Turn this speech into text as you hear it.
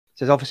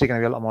there's obviously going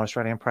to be a lot more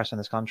Australian press in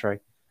this country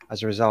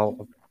as a result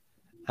of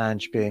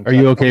Ange being. Are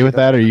you okay with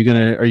that? Are you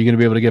gonna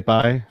be able to get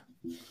by?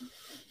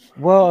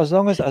 Well, as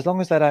long as they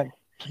don't,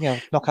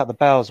 knock out the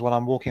bells while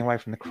I'm walking away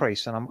from the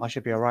crease, and I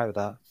should be all right with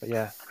that. But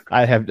yeah,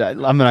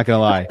 I'm not gonna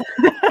lie.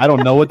 I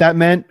don't know what that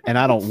meant, and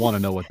I don't want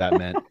to know what that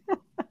meant.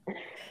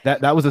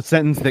 That was a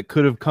sentence that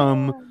could have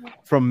come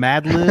from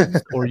Mad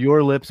Libs or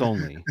your lips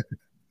only.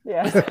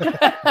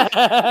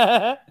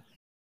 Yeah.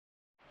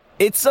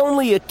 It's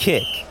only a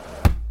kick,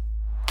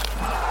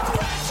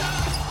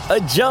 a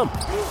jump,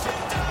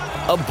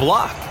 a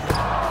block.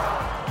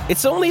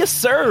 It's only a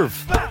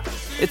serve.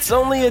 It's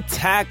only a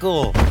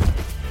tackle,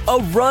 a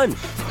run.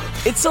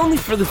 It's only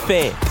for the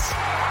fans.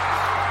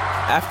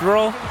 After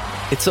all,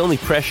 it's only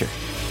pressure.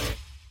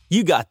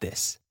 You got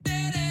this.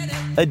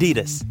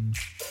 Adidas.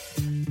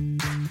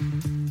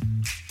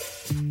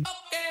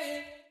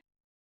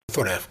 I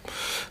thought our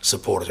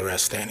supporters are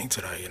outstanding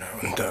today,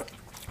 and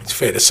it's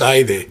fair to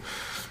say that,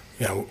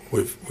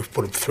 we've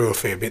put them through a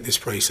fair bit this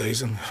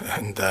pre-season,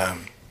 and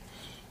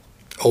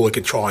all we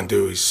can try and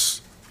do is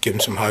give them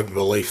some hope and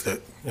belief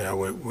that,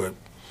 we're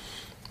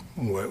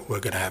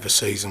going to have a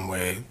season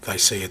where they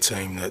see a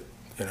team that,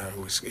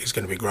 is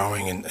going to be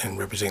growing and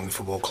representing the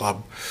football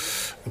club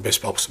the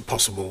best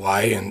possible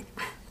way. And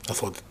I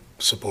thought the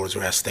supporters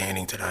were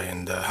outstanding today,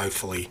 and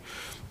hopefully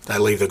they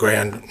leave the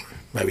ground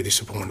maybe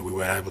disappointed we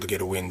weren't able to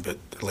get a win, but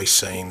at least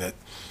seeing that,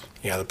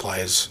 the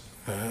players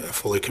are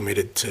fully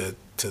committed to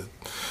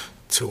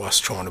us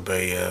trying to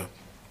be a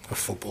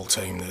football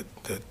team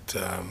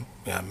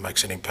that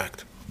makes an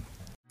impact.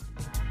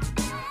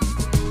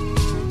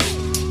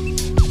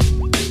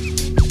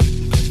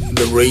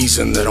 The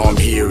reason that I'm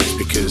here is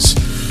because,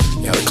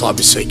 the club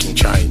is seeking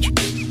change.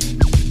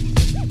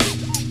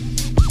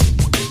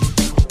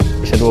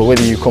 He said, well,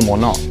 whether you come or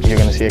not, you're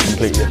going to see a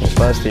completely different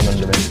first team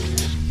under me.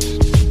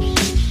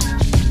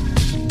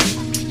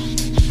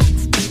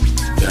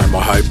 My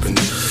hope and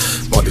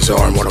my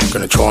desire and what I'm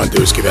going to try and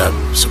do is give our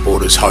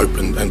supporters hope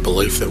and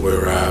belief that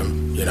we're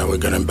going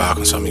to embark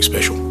on something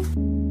special.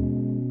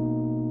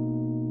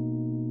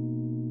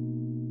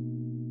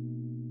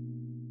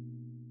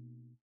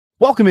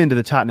 Welcome into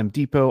the Tottenham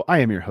Depot. I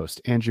am your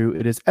host, Andrew.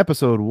 It is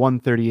episode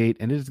 138,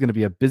 and it is going to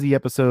be a busy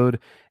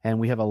episode, and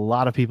we have a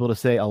lot of people to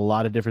say a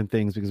lot of different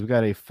things because we've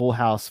got a full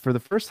house for the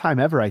first time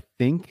ever, I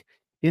think,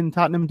 in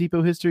Tottenham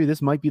Depot history.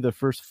 This might be the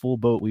first full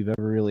boat we've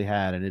ever really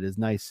had, and it is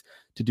nice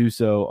to do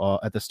so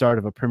at the start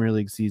of a Premier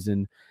League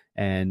season,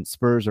 and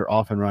Spurs are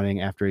off and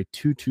running after a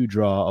 2-2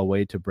 draw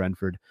away to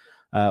Brentford.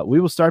 We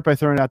will start by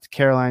throwing it out to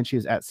Caroline. She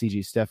is at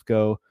CG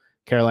Stefko.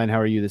 Caroline, how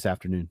are you this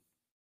afternoon?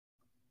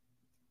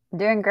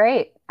 Doing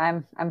great.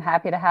 I'm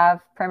happy to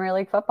have Premier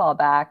League football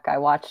back. I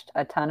watched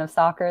a ton of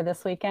soccer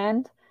this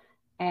weekend,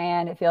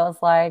 and it feels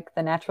like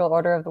the natural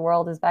order of the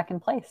world is back in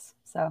place.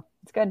 So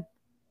it's good.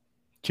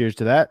 Cheers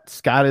to that.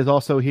 Scott is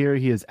also here.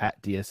 He is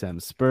at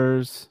DSM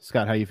Spurs.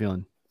 Scott, how you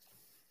feeling?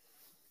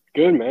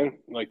 Good, man.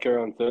 Like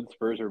Caroline said,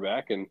 Spurs are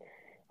back, and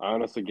I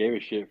honestly gave a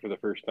shit for the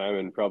first time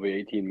in probably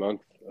 18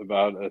 months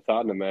about a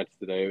Tottenham match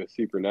today. It was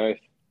super nice.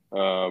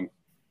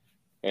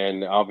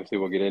 And obviously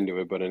we'll get into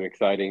it, but an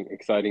exciting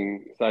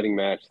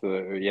match.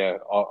 So yeah,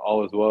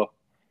 all is well.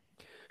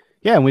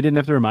 Yeah, and we didn't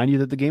have to remind you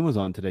that the game was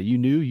on today. You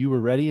knew, you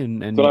were ready,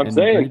 and that's what I'm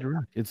saying. Ready to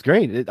rock. It's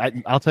great.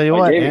 I'll tell you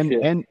what,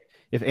 and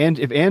if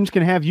Ange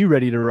can have you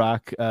ready to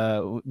rock,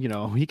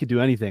 he could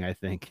do anything. I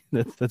think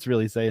that's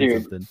really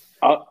saying something.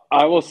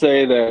 I will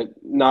say that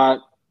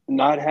not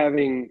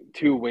having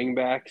two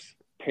wingbacks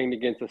pinged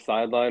against the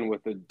sideline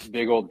with a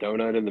big old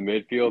donut in the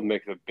midfield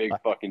makes a big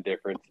fucking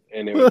difference,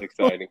 and it was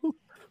exciting.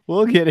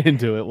 We'll get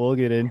into it.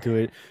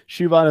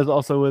 Shuban is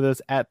also with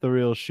us at The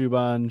Real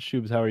Shuban.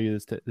 Shubs, how are you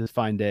this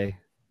fine day?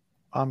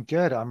 I'm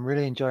good. I'm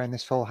really enjoying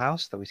this full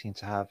house that we seem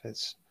to have. I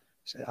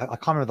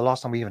can't remember the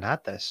last time we even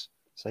had this.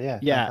 So yeah,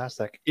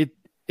 fantastic.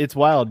 It's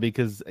wild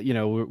because we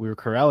were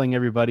corralling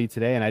everybody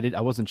today, and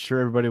I wasn't sure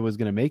everybody was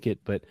going to make it,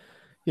 but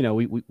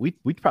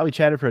we probably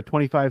chatted for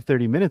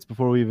 25-30 minutes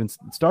before we even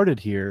started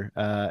here,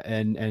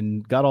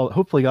 and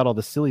hopefully got all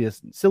the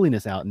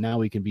silliness out, and now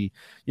we can be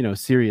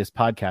serious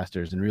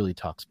podcasters and really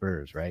talk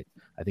Spurs, right?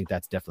 I think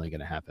that's definitely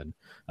going to happen.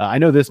 I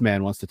know this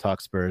man wants to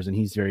talk Spurs, and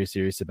he's very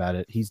serious about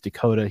it. He's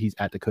Dakota. He's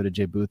at Dakota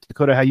J Booth.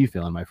 Dakota, how you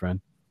feeling, my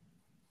friend?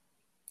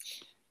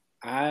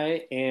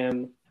 I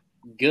am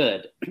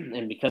good,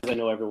 and because I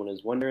know everyone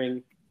is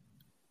wondering,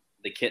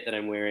 the kit that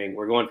I'm wearing,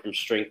 we're going from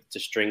strength to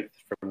strength,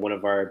 from one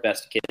of our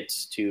best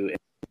kits to, in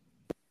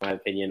my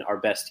opinion, our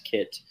best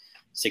kit,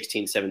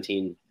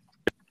 16-17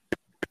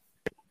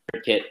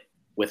 kit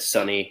with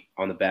Sonny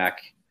on the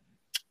back.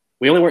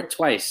 We only wear it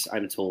twice,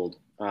 I'm told,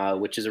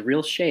 which is a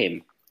real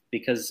shame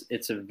because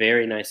it's a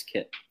very nice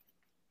kit.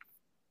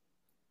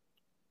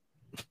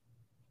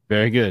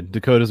 Very good.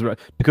 Dakota's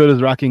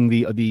rocking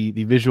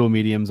the visual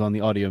mediums on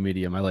the audio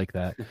medium. I like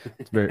that.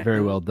 It's very,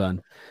 very well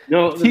done.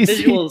 No, the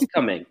visual is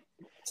coming.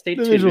 Stay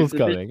tuned. The visual's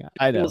coming.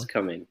 I know. Visual's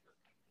coming.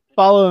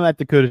 Follow him at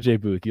Dakota J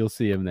Booth. You'll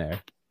see him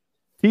there.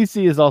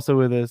 TC is also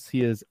with us.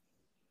 He is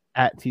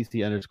at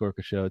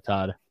TC_Show.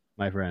 Todd,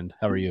 my friend,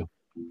 how are you?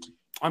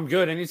 I'm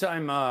good.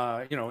 Anytime,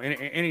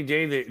 any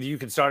day that you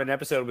can start an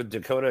episode with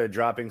Dakota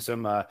dropping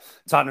some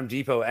Tottenham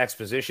Depot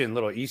exposition,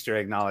 little Easter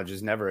egg knowledge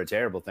is never a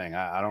terrible thing.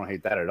 I don't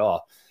hate that at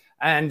all.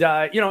 And,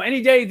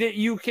 any day that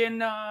you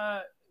can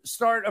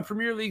start a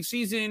Premier League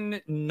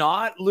season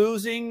not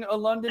losing a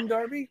London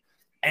derby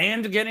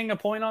and getting a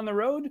point on the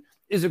road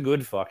is a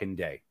good fucking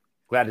day.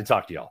 Glad to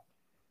talk to y'all.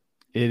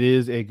 It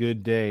is a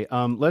good day.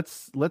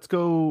 Let's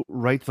go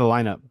right to the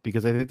lineup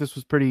because I think this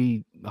was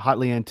pretty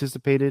hotly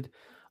anticipated.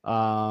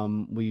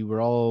 We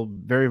were all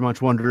very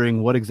much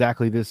wondering what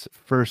exactly this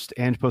first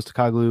Ange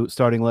Postecoglou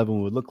starting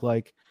 11 would look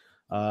like.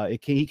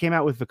 He came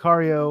out with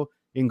Vicario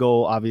in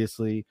goal,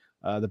 obviously.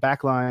 The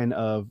back line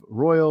of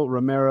Royal,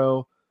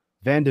 Romero,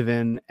 Van de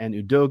Ven, and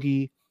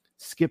Udogie.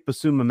 Skip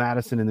Basuma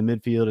Madison in the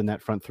midfield, and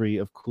that front three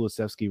of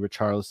Kulusevski,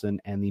 Richarlison,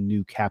 and the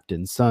new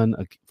captain, Son.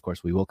 Of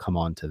course, we will come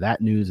on to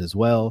that news as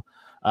well.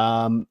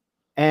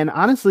 And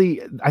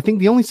honestly, I think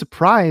the only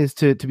surprise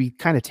to be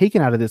kind of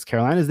taken out of this,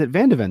 Caroline, is that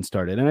Van de Ven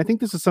started. And I think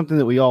this is something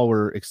that we all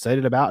were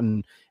excited about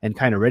and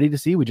kind of ready to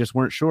see. We just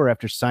weren't sure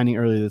after signing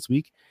earlier this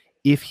week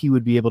if he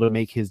would be able to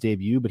make his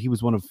debut, but he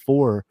was one of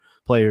 4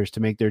 players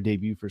to make their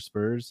debut for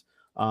Spurs.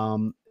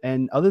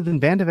 And other than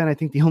Van de Ven, I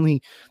think the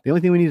only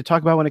thing we need to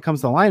talk about when it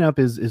comes to lineup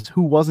is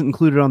who wasn't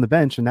included on the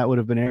bench, and that would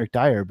have been Eric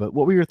Dyer. But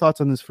what were your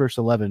thoughts on this first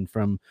 11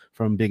 from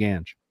Big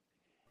Ange?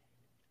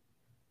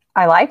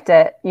 I liked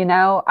it.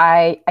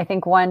 I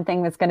think one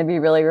thing that's going to be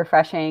really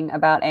refreshing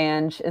about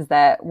Ange is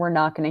that we're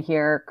not going to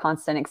hear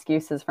constant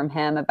excuses from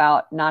him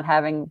about not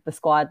having the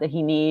squad that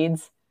he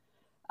needs.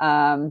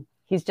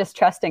 He's just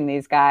trusting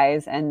these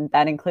guys, and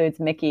that includes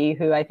Mickey,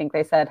 who I think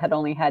they said had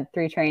only had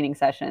 3 training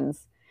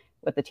sessions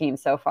with the team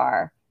so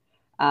far.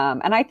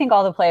 And I think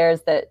all the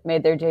players that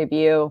made their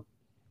debut,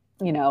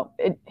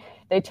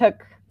 they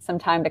took some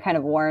time to kind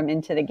of warm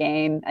into the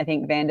game. I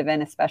think Van de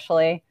Ven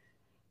especially.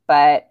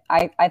 But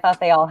I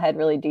thought they all had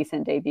really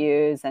decent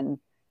debuts, and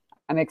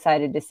I'm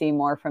excited to see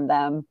more from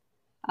them.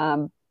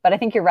 But I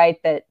think you're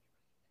right that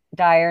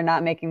Dyer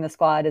not making the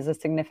squad is a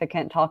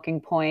significant talking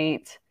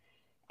point.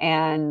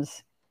 And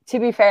to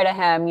be fair to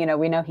him,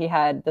 we know he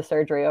had the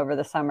surgery over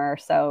the summer,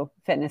 so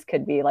fitness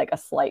could be like a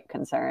slight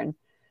concern.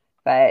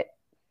 But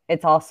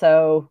it's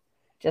also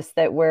just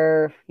that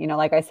we're,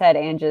 like I said,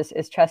 Ange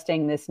is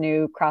trusting this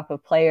new crop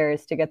of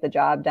players to get the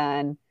job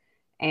done.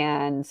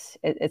 And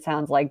it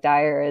sounds like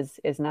Dyer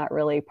is not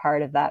really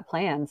part of that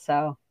plan.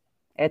 So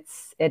it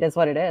is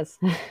what it is.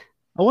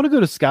 I want to go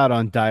to Scott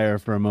on Dyer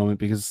for a moment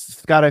because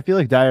Scott, I feel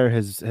like Dyer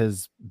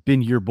has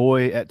been your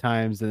boy at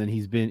times, and then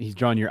he's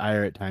drawn your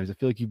ire at times. I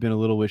feel like you've been a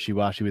little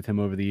wishy-washy with him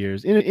over the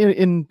years,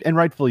 and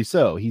rightfully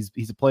so.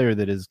 He's a player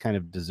that has kind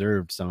of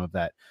deserved some of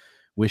that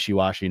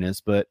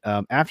wishy-washiness. But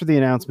after the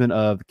announcement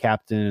of the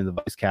captain and the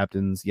vice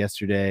captains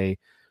yesterday,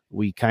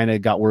 we kind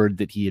of got word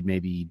that he had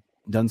maybe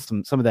done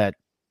some of that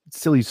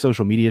silly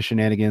social media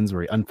shenanigans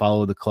where he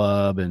unfollowed the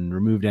club and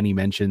removed any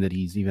mention that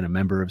he's even a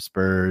member of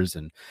Spurs,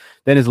 and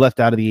then is left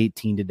out of the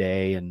 18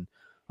 today. And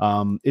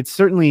it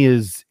certainly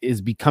is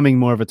becoming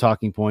more of a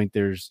talking point.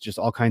 There's just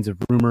all kinds of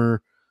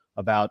rumor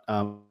about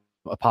a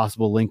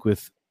possible link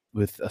with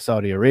a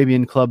Saudi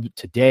Arabian club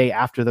today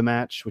after the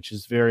match, which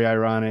is very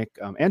ironic.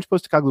 Ange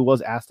Postecoglou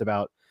was asked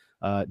about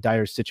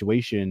Dyer's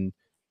situation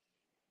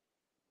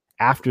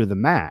after the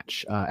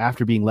match,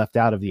 after being left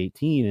out of the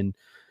 18, and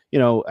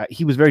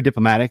he was very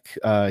diplomatic.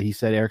 He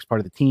said Eric's part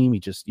of the team. He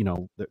just,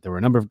 there were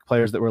a number of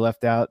players that were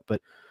left out.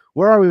 But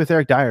where are we with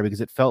Eric Dyer?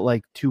 Because it felt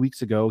like 2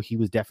 weeks ago he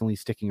was definitely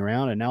sticking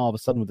around, and now all of a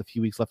sudden, with a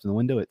few weeks left in the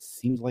window, it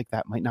seems like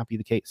that might not be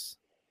the case.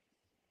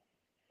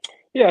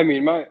 Yeah, I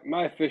mean,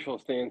 my official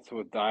stance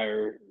with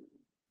Dyer,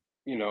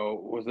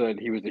 was that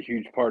he was a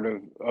huge part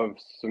of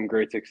some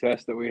great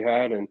success that we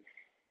had, and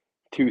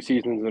 2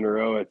 seasons in a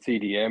row at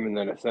CDM, and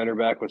then a center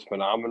back was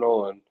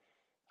phenomenal. And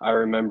I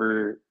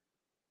remember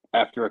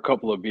after a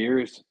couple of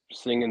beers,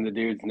 singing the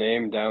dude's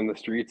name down the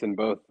streets in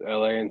both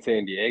LA and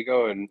San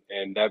Diego, and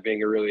that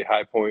being a really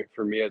high point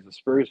for me as a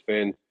Spurs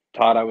fan.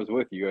 Todd, I was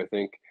with you, I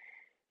think,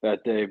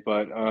 that day.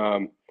 But,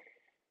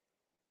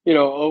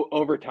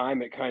 over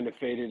time it kind of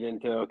faded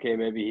into, okay,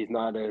 maybe he's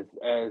not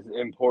as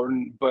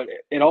important. But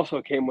it also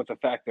came with the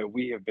fact that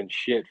we have been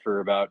shit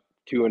for about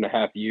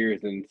 2.5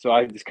 years. And so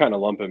I just kind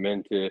of lump him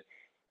into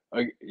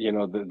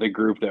the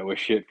group that was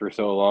shit for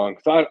so long.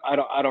 So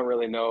I don't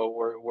really know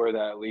where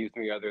that leaves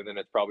me, other than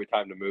it's probably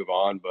time to move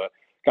on. But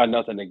got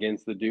nothing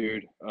against the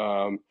dude.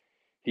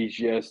 He's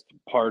just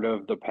part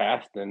of the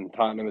past, and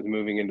Tottenham is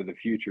moving into the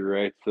future,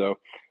 right? So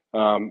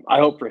I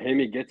hope for him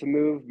he gets a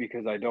move,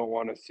 because I don't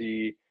want to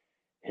see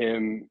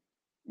him,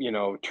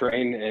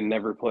 train and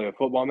never play a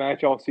football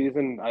match all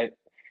season. I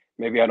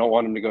don't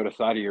want him to go to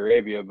Saudi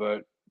Arabia,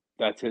 but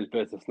that's his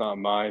business, not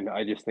mine.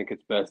 I just think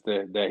it's best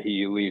that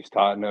he leaves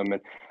Tottenham.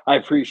 And I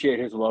appreciate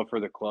his love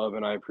for the club,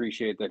 and I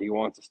appreciate that he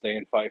wants to stay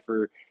and fight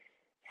for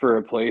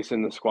a place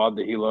in the squad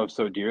that he loves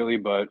so dearly.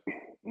 But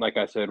like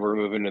I said, we're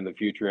moving in the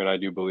future, and I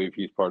do believe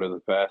he's part of the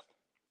past.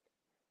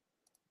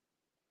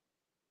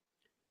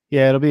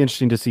 Yeah, it'll be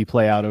interesting to see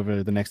play out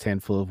over the next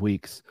handful of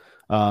weeks.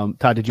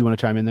 Todd, did you want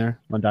to chime in there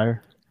on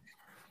Dyer?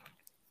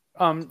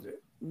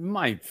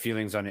 My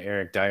feelings on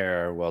Eric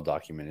Dyer are well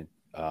documented.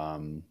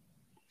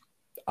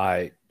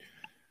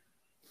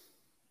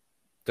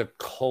 The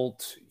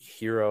cult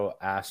hero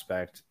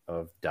aspect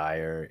of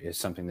Dyer is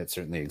something that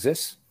certainly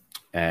exists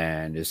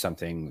and is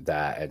something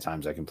that at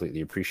times I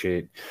completely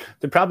appreciate.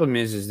 The problem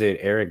is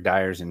that Eric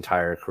Dyer's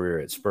entire career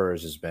at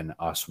Spurs has been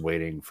us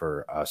waiting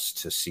for us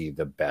to see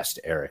the best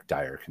Eric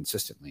Dyer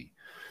consistently.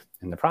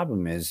 And the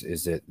problem is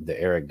that the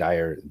Eric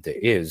Dyer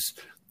that is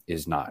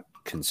not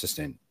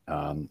consistent.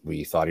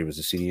 We thought he was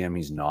a CDM.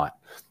 He's not.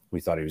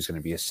 We thought he was going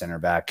to be a center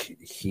back.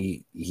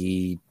 He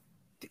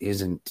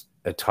isn't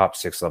a top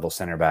 6 level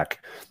center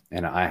back.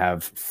 And I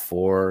have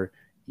for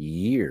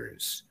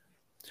years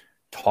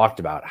talked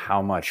about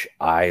how much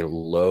I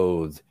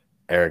loathe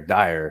Eric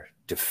Dyer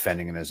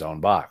defending in his own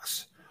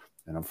box.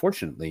 And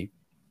unfortunately,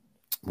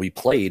 we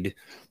played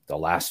the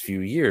last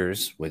few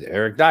years with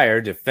Eric Dyer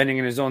defending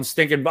in his own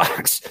stinking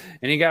box,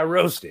 and he got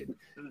roasted.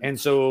 And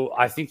so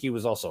I think he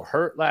was also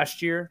hurt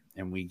last year,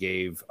 and we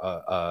gave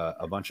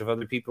a bunch of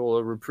other people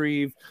a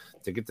reprieve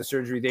to get the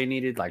surgery they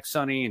needed, like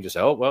Sonny, and just,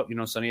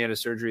 Sonny had a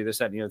surgery, this,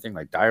 that, and the other thing.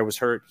 Like Dyer was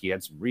hurt. He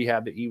had some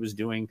rehab that he was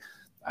doing.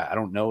 I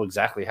don't know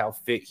exactly how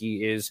fit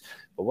he is,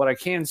 but what I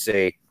can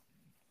say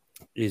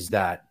is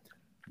that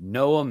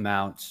no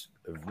amount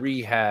of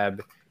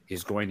rehab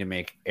is going to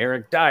make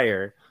Eric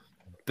Dyer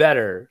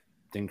better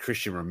than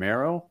Christian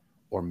Romero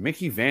or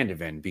Mickey Van de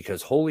Ven,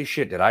 because holy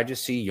shit, did I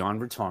just see Jan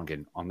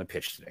Vertonghen on the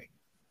pitch today.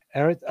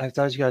 Eric, as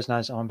those of you guys know,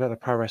 I'm a bit of a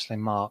pro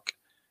wrestling mark,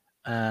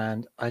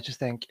 and I just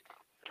think,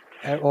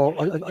 actually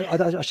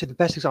the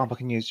best example I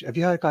can use, have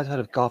you guys heard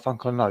of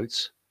Garfunkel and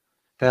Oates?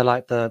 They're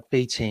like the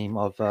B team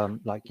of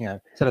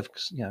instead of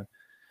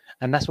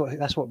and that's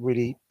what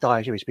really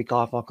Dyer should be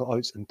Garfunkel,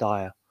 Oates, and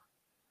Dyer,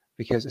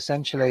 because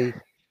essentially,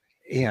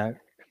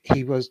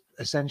 he was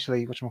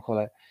essentially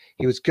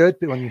he was good,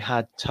 but when you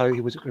had he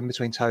was in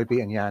between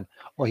Toby and Jan,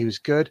 or he was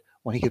good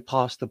when he could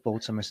pass the ball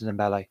to Mr.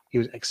 Dembele. He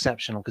was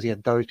exceptional because he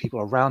had those people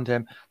around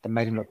him that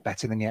made him look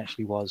better than he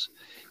actually was.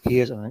 He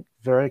is a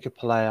very good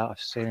player. I've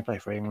seen him play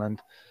for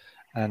England,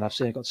 and I've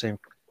got to see him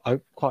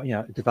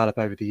quite develop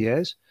over the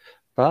years.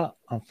 But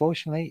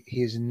unfortunately,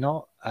 he is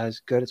not as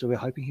good as we were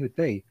hoping he would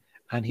be.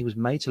 And he was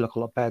made to look a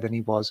lot better than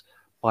he was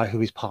by who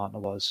his partner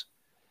was.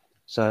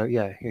 So,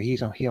 yeah,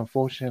 he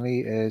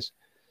unfortunately is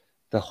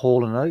the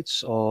Hall and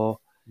Oates, or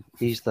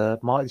he's the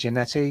Mike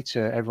Giannetti to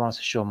everyone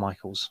else's Shawn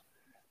Michaels.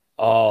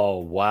 Oh,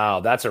 wow.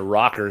 That's a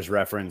Rockers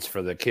reference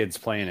for the kids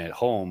playing at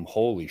home.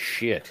 Holy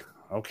shit.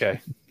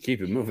 Okay,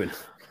 keep it moving.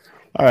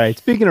 All right,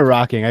 speaking of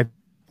rocking, I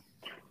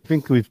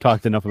think we've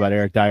talked enough about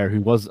Eric Dyer,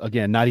 who was,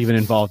 again, not even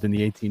involved in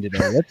the 18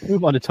 today. Let's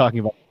move on to talking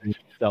about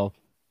himself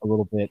a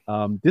little bit.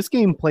 This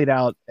game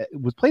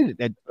was played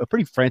at a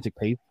pretty frantic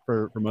pace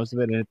for most of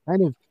it,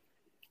 and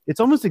it's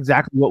almost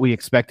exactly what we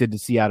expected to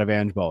see out of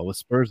Ange ball. With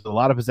Spurs, a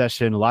lot of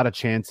possession, a lot of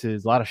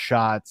chances, a lot of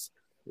shots,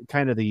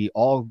 kind of the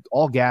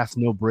all gas,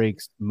 no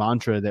breaks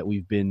mantra that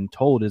we've been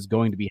told is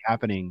going to be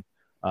happening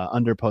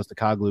under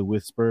Postecoglou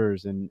with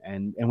Spurs, and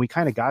we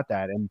kind of got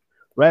that. And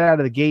right out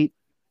of the gate,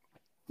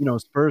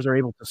 Spurs are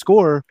able to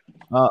score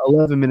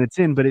 11 minutes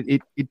in, but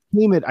it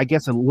came at, I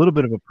guess, a little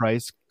bit of a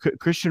price.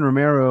 Christian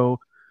Romero,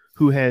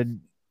 who had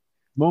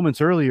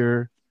moments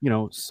earlier,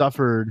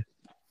 suffered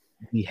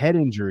the head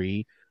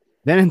injury,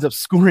 then ends up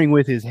scoring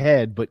with his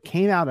head, but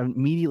came out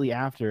immediately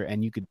after,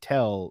 and you could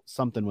tell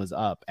something was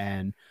up.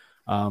 And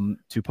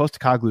to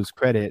Postecoglou's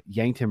credit,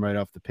 yanked him right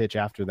off the pitch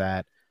after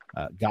that,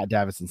 got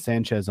Davinson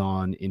Sanchez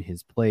on in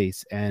his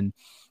place. And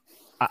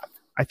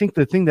I think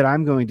the thing that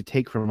I'm going to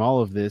take from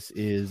all of this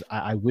is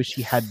I wish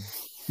he had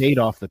stayed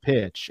off the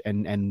pitch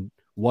and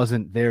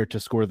wasn't there to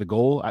score the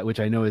goal, which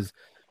I know is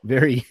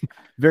very,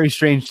 very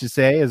strange to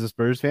say as a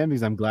Spurs fan,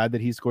 because I'm glad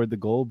that he scored the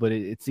goal, but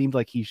it seemed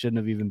like he shouldn't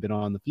have even been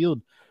on the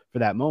field for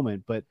that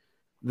moment. But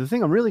the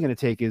thing I'm really going to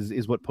take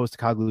is what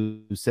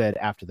Postecoglou said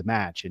after the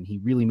match, and he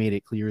really made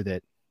it clear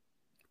that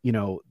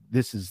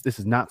this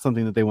is not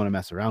something that they want to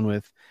mess around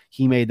with.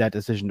 He made that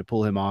decision to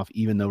pull him off,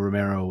 even though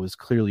Romero was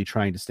clearly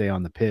trying to stay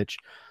on the pitch.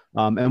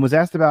 And was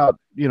asked about,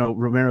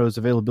 Romero's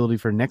availability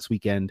for next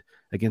weekend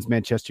against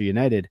Manchester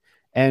United,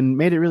 and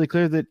made it really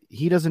clear that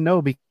he doesn't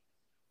know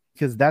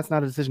because that's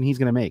not a decision he's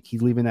going to make.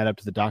 He's leaving that up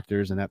to the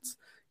doctors, and that's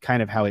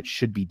kind of how it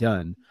should be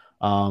done.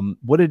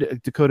 What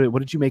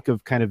did you make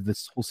of kind of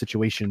this whole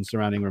situation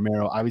surrounding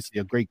Romero? Obviously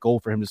a great goal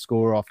for him to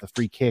score off the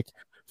free kick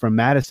from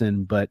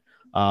Madison, but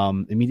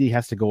immediately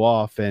has to go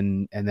off,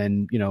 and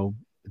then,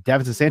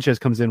 Davinson Sanchez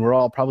comes in. We're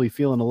all probably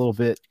feeling a little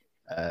bit,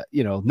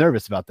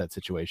 nervous about that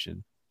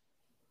situation.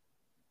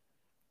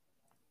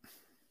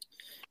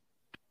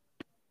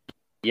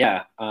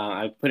 Yeah,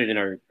 I put it in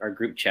our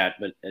group chat,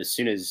 but as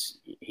soon as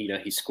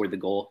he scored the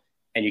goal,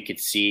 and you could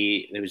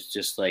see it was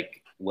just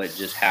like, what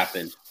just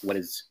happened? What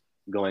is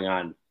going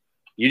on?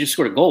 You just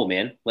scored a goal,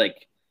 man.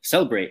 Like,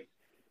 celebrate.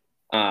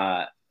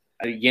 Jan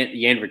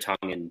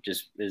Vertonghen,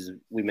 just as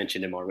we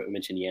mentioned him already, we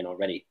mentioned Jan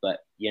already,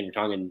 but Jan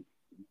Vertonghen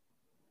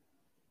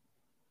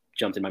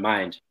jumped in my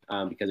mind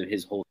because of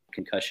his whole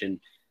concussion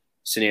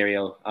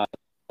scenario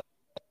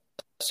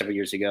several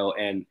years ago,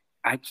 and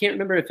I can't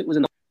remember if it was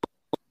in the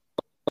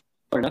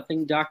or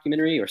Nothing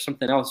documentary or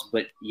something else,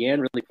 but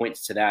Yan really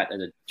points to that as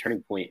a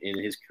turning point in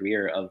his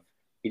career. Of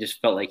he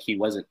just felt like he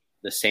wasn't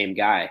the same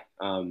guy,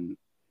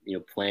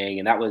 playing,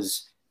 and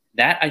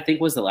that I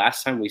think was the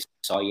last time we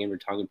saw Yan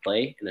Vertonghen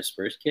play in a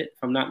Spurs kit,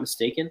 if I'm not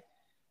mistaken,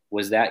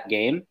 was that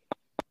game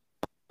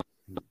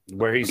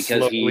where he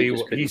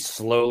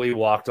slowly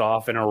walked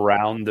off and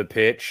around the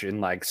pitch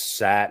and like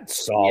sat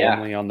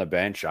solemnly on the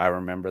bench. I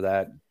remember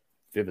that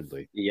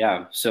vividly.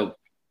 Yeah. So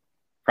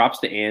props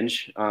to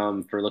Ange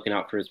for looking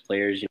out for his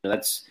players.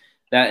 That's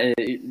that.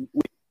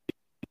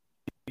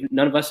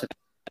 None of us have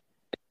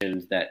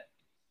mentioned that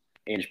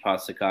Ange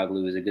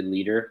Postecoglou is a good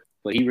leader,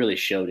 but he really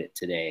showed it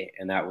today,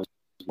 and that was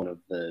one of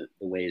the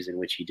ways in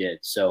which he did.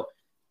 So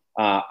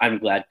I'm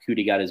glad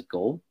Cootie got his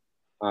goal.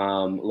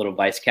 A little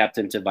vice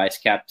captain to vice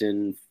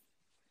captain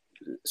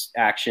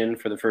action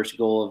for the first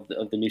goal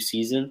of the new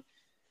season.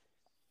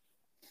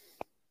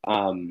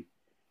 But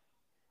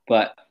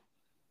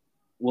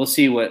we'll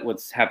see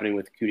what's happening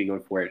with Cootie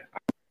going forward.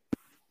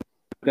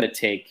 I'm going to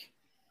take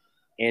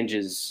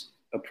Ange's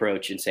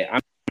approach and say,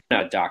 I'm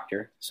not a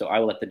doctor, so I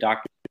will let the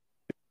doctor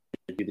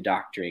do the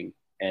doctoring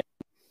and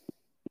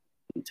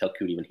tell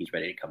Cootie when he's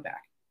ready to come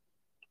back.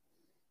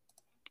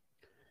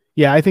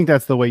 Yeah, I think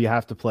that's the way you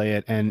have to play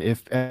it. And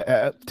if,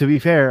 to be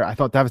fair, I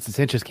thought Davinson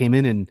Sanchez came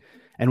in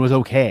and was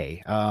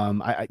okay.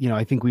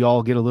 I think we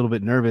all get a little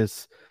bit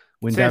nervous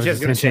when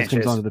Davinson Sanchez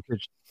comes onto the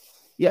pitch.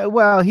 Yeah,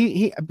 well,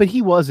 but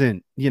he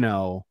wasn't,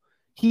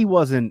 he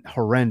wasn't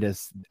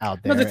horrendous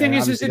out there. No, the thing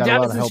is that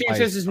Davinson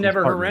Sanchez is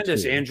never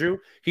horrendous, Andrew.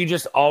 He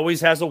just always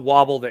has a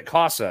wobble that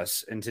costs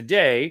us. And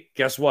today,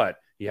 guess what?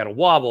 He had a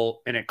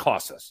wobble and it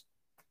cost us.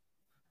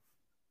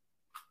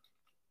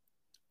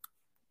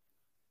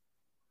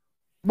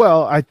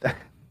 Well,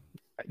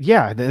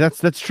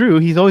 that's true.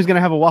 He's always going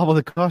to have a wobble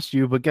that costs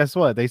you, but guess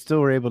what? They still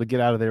were able to get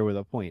out of there with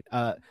a point.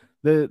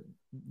 The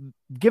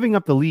giving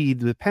up the lead,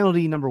 the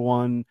penalty number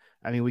one.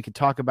 I mean, we could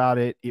talk about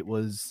it. It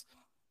was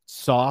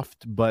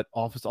soft, but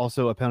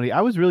also a penalty. I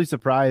was really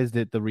surprised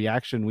at the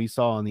reaction we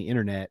saw on the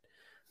internet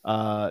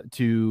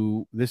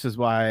to this is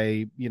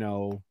why,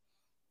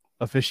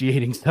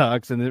 officiating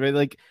sucks. And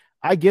like,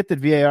 I get that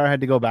VAR had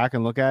to go back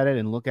and look at it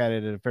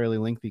at a fairly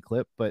lengthy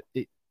clip, but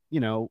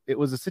it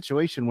was a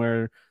situation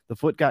where the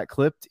foot got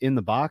clipped in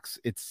the box.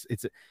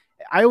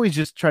 I always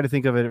just try to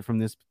think of it from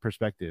this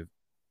perspective.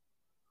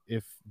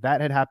 If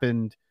that had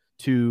happened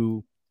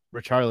to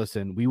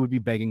Richarlison, we would be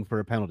begging for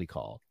a penalty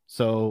call.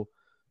 So,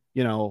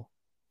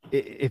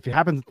 if it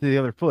happens to the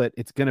other foot,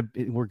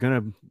 we're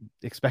gonna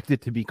expect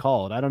it to be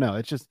called. I don't know.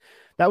 It's just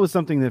that was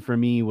something that for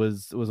me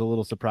was a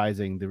little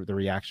surprising. The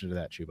reaction to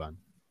that, Chuban.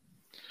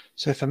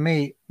 So for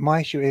me, my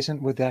issue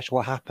isn't with the actual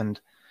what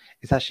happened.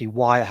 It's actually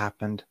why it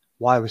happened.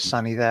 Why was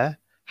Sonny there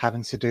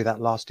having to do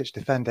that last-ditch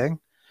defending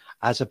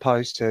as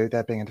opposed to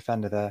there being a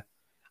defender there?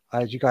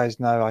 As you guys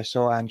know, I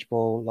saw Ange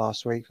Ball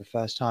last week for the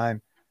first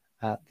time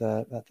at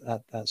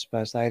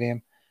Spurs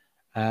Stadium,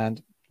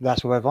 and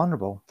that's where we're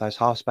vulnerable. Those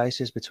half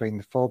spaces between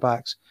the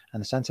fullbacks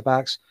and the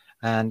centre-backs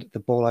and the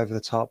ball over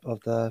the top of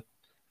the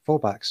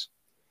fullbacks.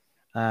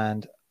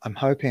 And I'm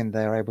hoping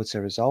they're able to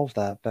resolve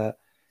that, but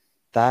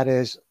that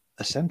is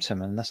a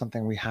symptom, and that's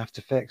something we have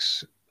to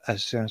fix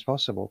as soon as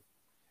possible.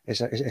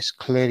 It's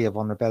clearly a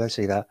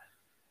vulnerability that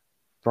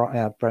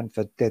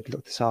Brentford did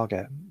look to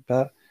target.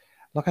 But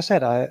like I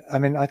said,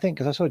 I think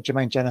because I saw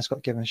Jermaine Jennings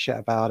got given shit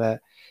about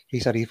it. He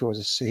said he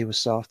was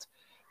soft.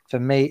 For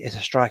me, it's a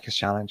striker's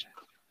challenge.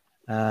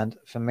 And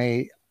for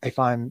me, if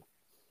I'm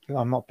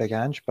not Big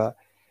Ange, but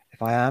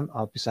if I am,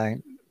 I'll be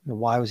saying,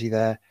 why was he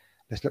there?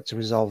 Let's look to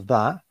resolve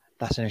that.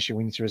 That's an issue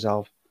we need to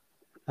resolve.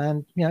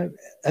 And,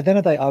 at the end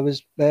of the day, I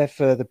was there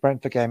for the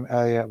Brentford game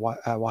earlier at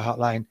White Hart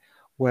Lane,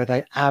 where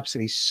they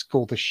absolutely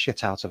schooled the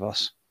shit out of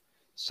us.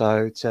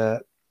 So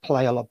to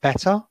play a lot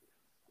better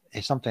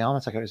is something I'm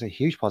going to take. It's a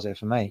huge positive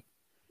for me.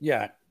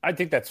 Yeah, I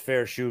think that's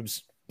fair,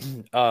 Shubes.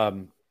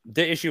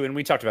 The issue, and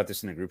we talked about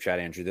this in the group chat,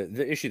 Andrew,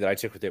 the issue that I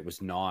took with it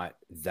was not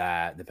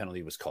that the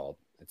penalty was called.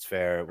 It's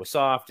fair. It was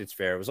soft. It's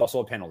fair. It was also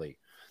a penalty.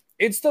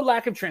 It's the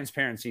lack of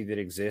transparency that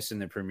exists in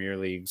the Premier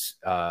League's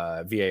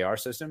VAR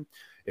system.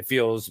 It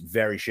feels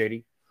very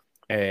shady.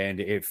 And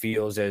it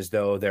feels as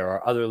though there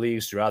are other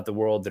leagues throughout the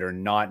world that are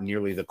not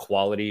nearly the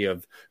quality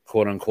of,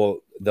 quote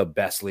unquote, the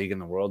best league in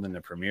the world in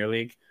the Premier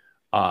League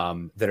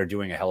that are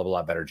doing a hell of a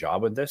lot better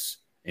job with this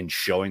and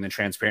showing the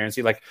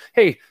transparency. Like,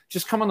 hey,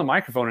 just come on the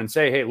microphone and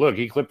say, hey, look,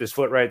 he clipped his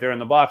foot right there in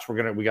the box.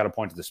 We got to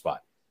point to the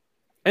spot.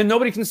 And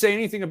nobody can say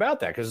anything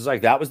about that because it's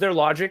like that was their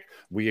logic.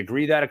 We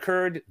agree that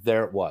occurred.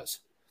 There it was.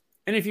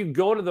 And if you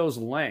go to those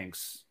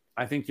lengths,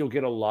 I think you'll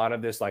get a lot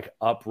of this like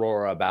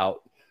uproar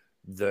about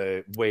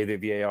the way that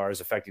VAR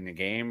is affecting the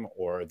game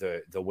or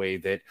the way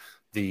that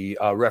the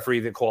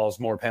referee that calls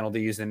more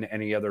penalties than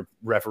any other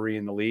referee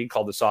in the league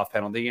called the soft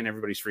penalty and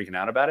everybody's freaking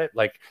out about it.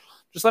 Like,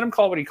 just let him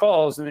call what he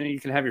calls and then you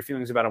can have your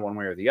feelings about it one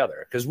way or the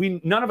other. Because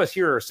none of us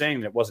here are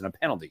saying that it wasn't a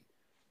penalty.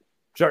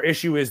 So our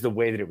issue is the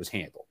way that it was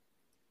handled.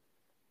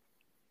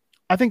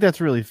 I think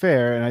that's really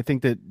fair. And I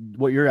think that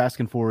what you're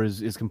asking for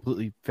is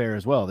completely fair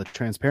as well. The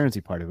transparency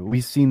part of it.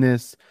 We've seen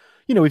this,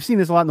 we've seen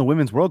this a lot in the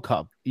Women's World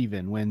Cup,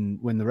 even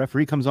when the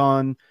referee comes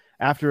on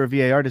after a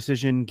VAR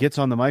decision, gets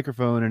on the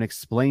microphone and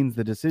explains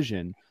the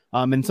decision.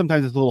 And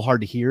sometimes it's a little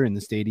hard to hear in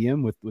the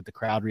stadium with the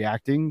crowd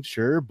reacting,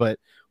 sure, but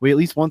we at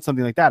least want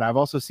something like that. I've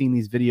also seen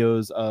these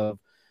videos of,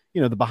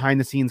 the behind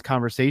the scenes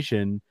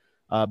conversation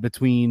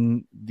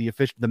between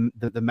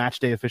the match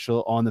day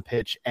official on the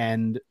pitch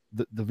and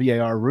the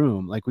VAR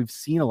room. Like, we've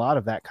seen a lot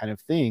of that kind of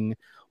thing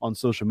on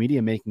social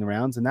media making the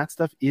rounds, and that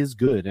stuff is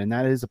good. And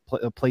that is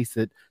a place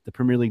that the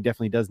Premier League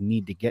definitely does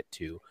need to get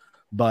to.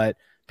 But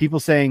people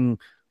saying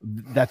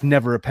that's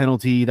never a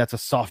penalty, that's a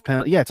soft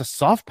penalty. Yeah, it's a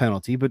soft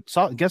penalty, but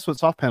guess what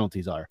soft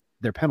penalties are?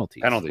 They're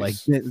penalties. Like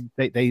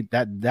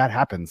that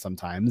happens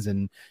sometimes,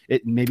 and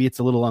maybe it's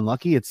a little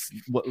unlucky. It's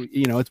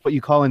what you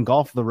call in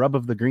golf the rub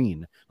of the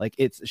green. Like,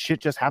 it's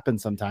shit just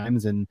happens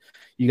sometimes, and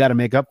you got to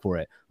make up for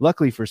it.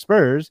 Luckily for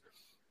Spurs,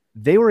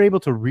 they were able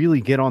to really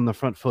get on the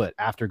front foot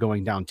after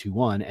going down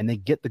 2-1, and they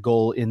get the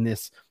goal in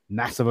this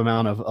massive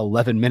amount of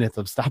 11 minutes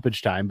of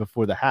stoppage time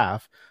before the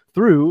half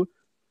through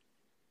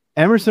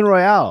Emerson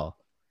Royale.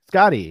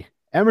 Scotty,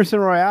 Emerson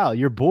Royale,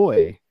 your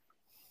boy.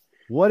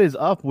 What is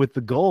up with the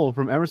goal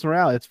from Emerson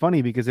Royale? It's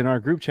funny because in our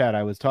group chat,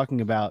 I was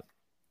talking about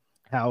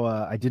how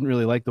I didn't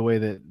really like the way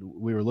that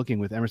we were looking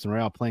with Emerson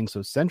Royale playing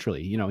so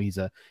centrally. He's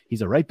a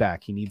right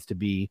back. He needs to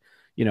be,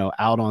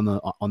 out on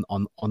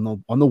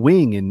the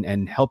wing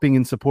and helping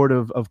in support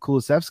of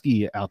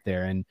Kulusevski out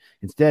there. And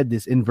instead,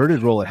 this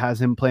inverted role, it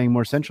has him playing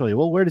more centrally.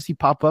 Well, where does he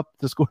pop up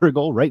to score a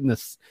goal? Right in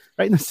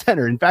the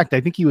center. In fact,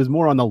 I think he was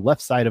more on the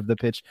left side of the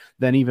pitch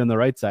than even the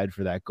right side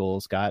for that goal.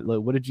 Scott,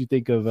 what did you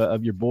think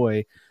of your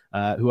boy,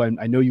 who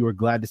I know you were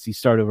glad to see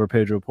start over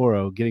Pedro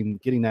Porro,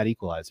 getting that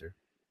equalizer?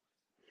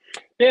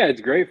 Yeah,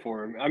 it's great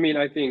for him. I mean,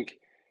 I think,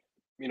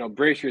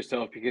 brace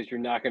yourself, because you're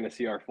not going to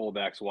see our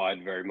fullbacks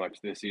wide very much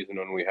this season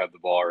when we have the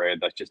ball, right?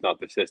 That's just not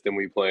the system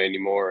we play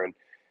anymore. And,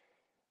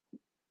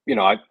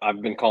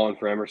 I've been calling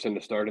for Emerson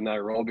to start in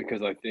that role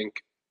because I think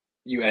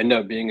you end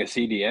up being a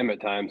CDM at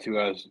times who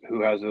has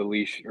a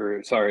leash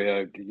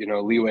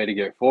leeway to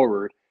get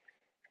forward.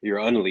 You're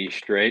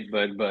unleashed, right?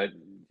 But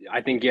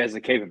I think he has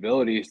the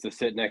capabilities to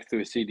sit next to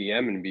a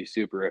CDM and be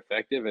super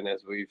effective. And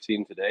as we've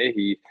seen today,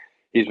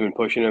 he's been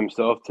pushing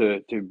himself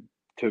to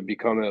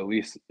become at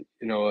least,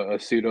 a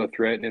pseudo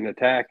threat in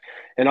attack.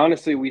 And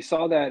honestly, we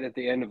saw that at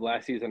the end of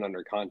last season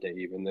under Conte,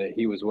 even that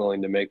he was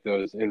willing to make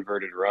those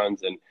inverted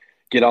runs and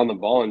get on the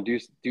ball and do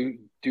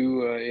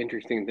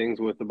interesting things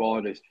with the ball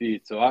at his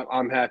feet. So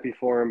I'm happy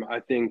for him. I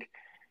think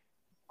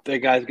that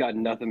guy's got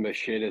nothing but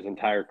shit his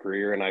entire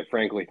career, and I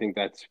frankly think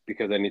that's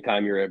because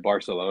anytime you're at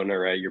Barcelona,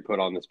 right, you're put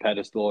on this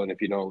pedestal, and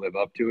if you don't live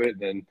up to it,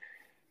 then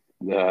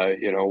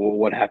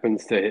what happened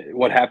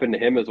to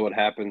him is what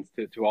happens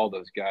to all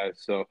those guys.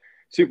 So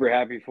super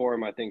happy for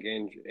him. I think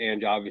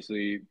Ange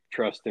obviously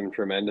trusts him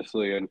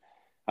tremendously, and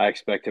I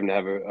expect him to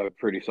have a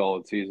pretty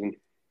solid season.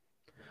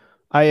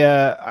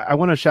 I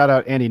want to shout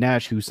out Andy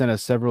Nash, who sent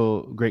us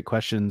several great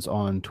questions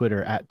on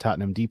Twitter at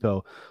Tottenham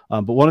Depot.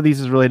 But one of these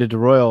is related to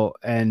Royal,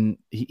 and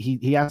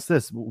he asked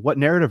this: what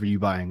narrative are you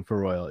buying for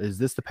Royal? Is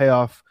this the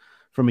payoff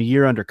from a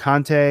year under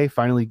Conte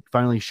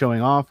finally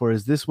showing off, or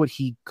is this what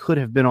he could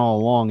have been all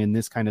along in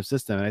this kind of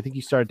system? And I think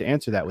you started to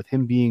answer that with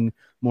him being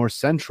more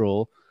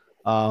central.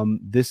 In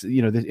this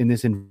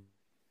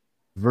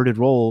inverted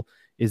role,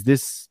 is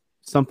this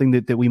something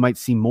that we might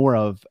see more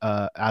of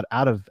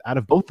out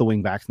of both the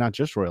wing backs, not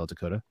just Royal,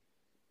 Dakota?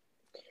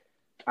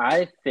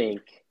 I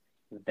think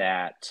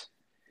that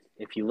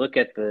if you look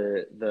at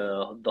the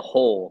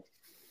whole,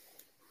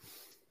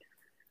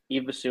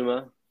 Yves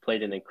Bissouma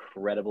played an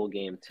incredible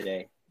game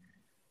today.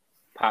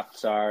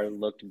 Popsar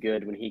looked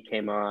good when he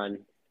came on.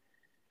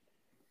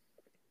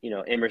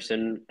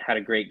 Emerson had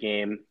a great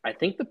game. I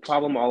think the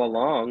problem all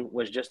along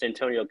was just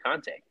Antonio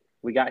Conte.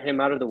 We got him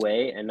out of the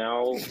way, and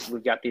now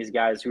we've got these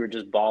guys who are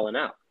just balling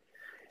out.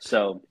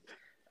 So,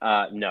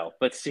 no.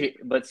 But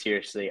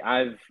seriously,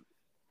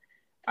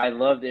 I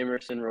loved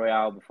Emerson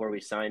Royale before we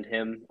signed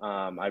him.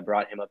 I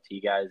brought him up to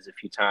you guys a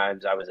few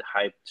times. I was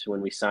hyped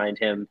when we signed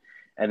him.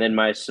 And then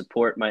my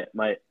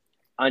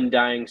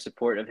undying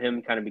support of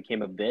him kind of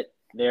became a bit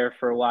there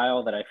for a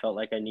while that I felt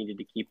like I needed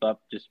to keep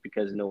up just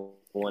because no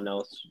one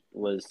else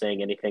was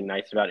saying anything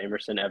nice about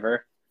Emerson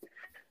ever.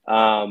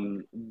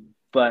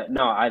 But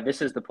no,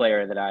 this is the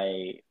player that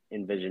I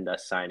envisioned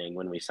us signing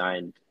when we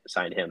signed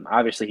him.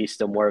 Obviously, he's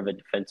still more of a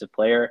defensive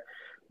player,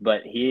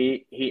 but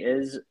he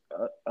is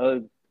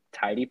a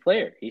tidy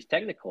player. He's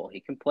technical.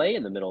 He can play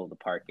in the middle of the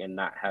park and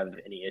not have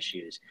any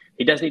issues.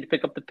 He does need to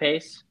pick up the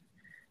pace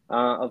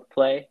of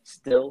play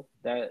still.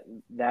 That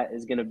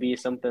is going to be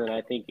something that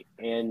I think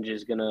Ange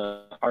is going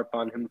to harp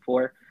on him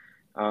for.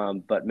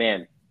 But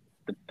man,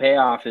 the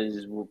payoff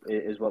is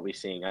what we're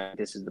seeing.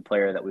 This is the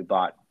player that we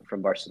bought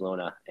from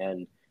Barcelona,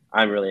 and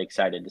I'm really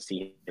excited to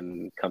see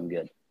him come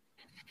good.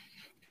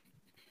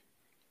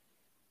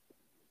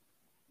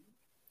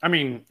 I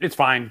mean, it's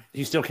fine.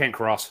 He still can't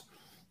cross.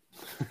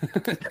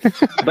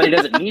 But he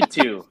doesn't need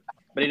to.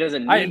 But he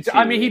doesn't need to.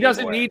 I mean, he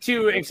doesn't need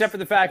to, except for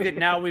the fact that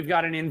now we've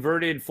got an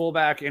inverted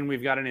fullback and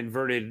we've got an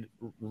inverted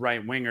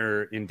right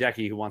winger in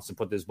Decky who wants to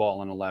put this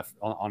ball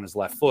on his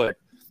left foot,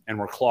 and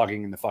we're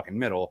clogging in the fucking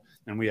middle,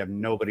 and we have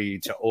nobody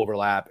to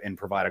overlap and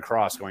provide a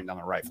cross going down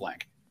the right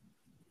flank.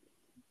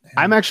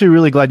 I'm actually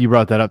really glad you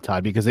brought that up,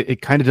 Todd, because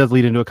it kind of does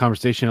lead into a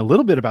conversation a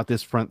little bit about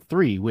this front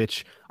three,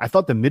 which I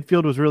thought the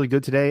midfield was really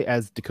good today,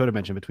 as Dakota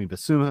mentioned, between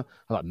Basuma.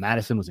 I thought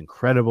Madison was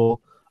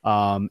incredible.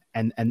 And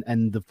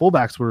the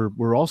fullbacks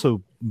were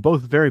also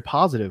both very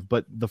positive,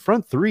 but the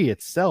front three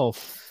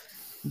itself,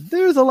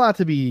 there's a lot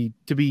to be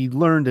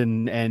learned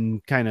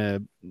and kind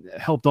of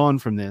helped on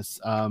from this.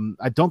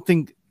 I don't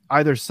think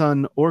either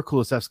Son or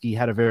Kulusevski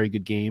had a very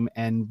good game,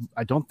 and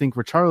I don't think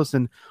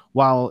Richarlison,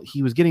 while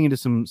he was getting into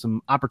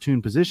some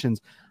opportune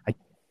positions, I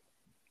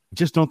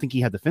just don't think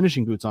he had the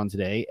finishing boots on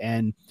today.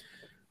 And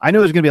I know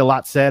there's going to be a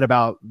lot said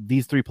about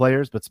these three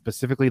players, but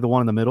specifically the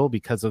one in the middle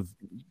because of,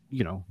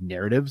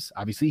 narratives.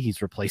 Obviously,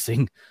 he's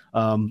replacing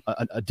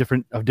a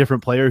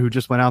different player who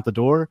just went out the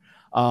door.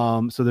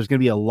 So there's going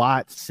to be a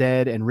lot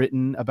said and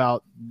written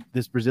about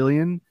this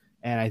Brazilian,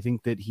 and I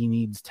think that he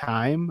needs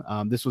time.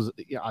 This was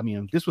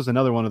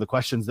another one of the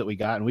questions that we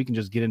got, and we can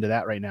just get into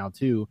that right now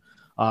too.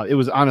 It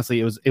was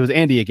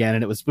Andy again,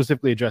 and it was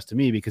specifically addressed to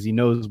me because he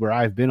knows where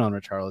I've been on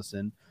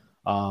Richarlison.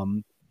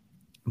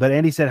 But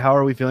Andy said, how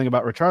are we feeling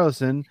about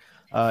Richarlison?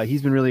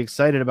 He's been really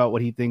excited about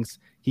what he thinks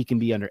he can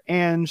be under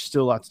Ange.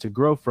 Still lots to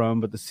grow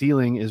from, but the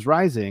ceiling is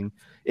rising.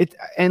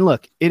 And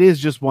look, it is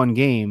just one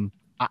game.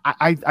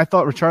 I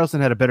thought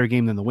Richarlison had a better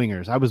game than the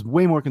wingers. I was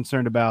way more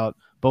concerned about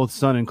both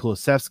Son and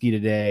Kulusevski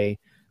today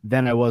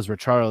than I was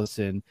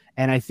Richarlison.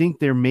 And I think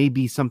there may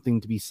be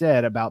something to be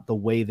said about the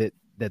way that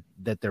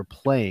they're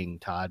playing,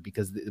 Todd,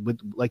 because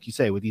like you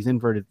say, with these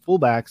inverted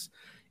fullbacks,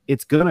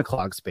 it's going to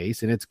clog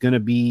space, and it's going to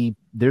be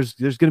there's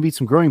going to be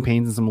some growing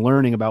pains and some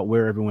learning about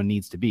where everyone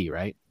needs to be,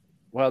 right?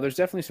 Well, there's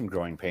definitely some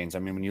growing pains. I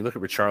mean, when you look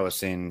at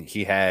Richarlison,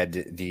 he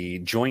had the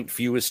joint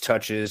fewest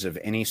touches of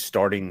any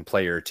starting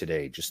player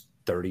today, just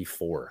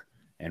 34,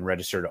 and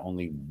registered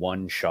only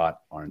one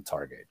shot on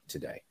target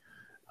today.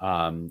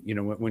 When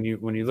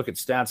you look at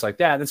stats like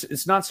that,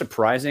 it's not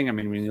surprising. I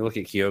mean, when you look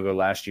at Kyogo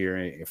last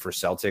year for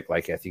Celtic,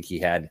 like I think he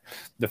had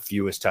the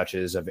fewest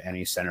touches of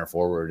any center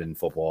forward in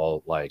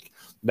football. Like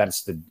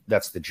that's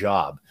the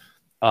job.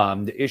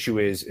 The issue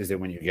is that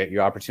when you get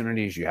your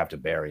opportunities, you have to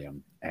bury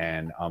them.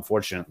 And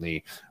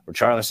unfortunately,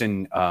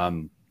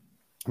 Richarlison,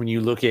 when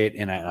you look at,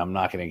 and I'm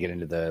not going to get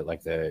into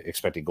the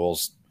expected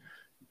goals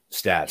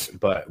stats,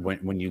 but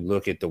when you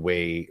look at the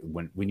way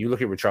when you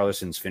look at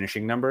Richarlison's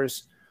finishing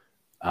numbers,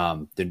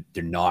 they're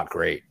not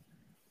great.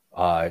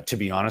 To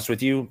be honest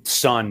with you,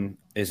 Son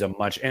is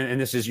and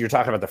this is, you're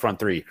talking about the front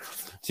three.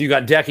 So you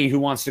got Decky who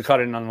wants to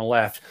cut in on the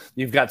left.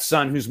 You've got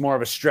Son who's more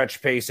of a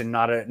stretch pace and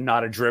not a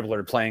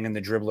dribbler, playing in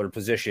the dribbler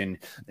position.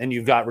 And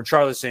you've got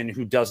Richarlison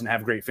who doesn't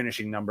have great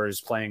finishing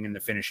numbers, playing in the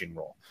finishing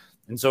role.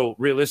 And so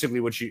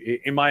realistically,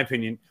 in my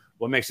opinion,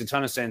 what makes a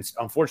ton of sense,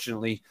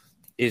 unfortunately,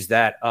 is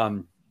that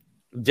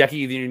Decky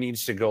either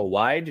needs to go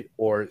wide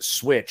or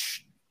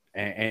switch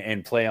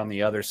and play on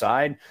the other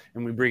side,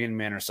 and we bring in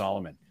Manor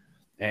Solomon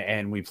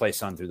and we play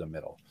Son through the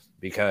middle,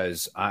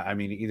 because I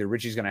mean, either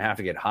Richie's going to have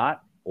to get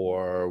hot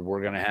or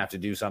we're going to have to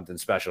do something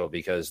special,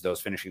 because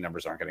those finishing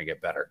numbers aren't going to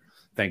get better.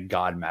 Thank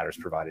God Matters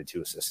provided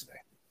 2 assists today.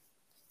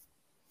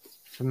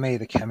 For me,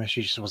 the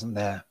chemistry just wasn't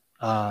there.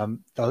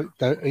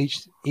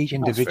 Each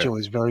individual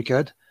is very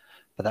good,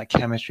 but that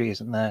chemistry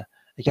isn't there.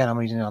 Again,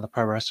 I'm using another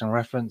pro wrestling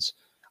reference.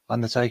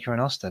 Undertaker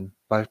and Austin,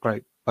 both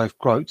great, both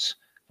groats,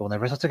 but when they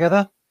wrestled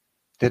together,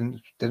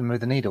 didn't move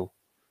the needle.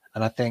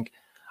 And I think,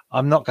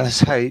 I'm not going to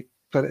say,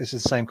 but it's the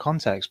same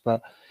context,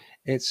 but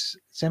it's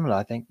similar.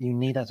 I think you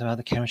need that to have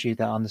the chemistry,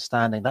 that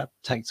understanding. That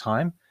takes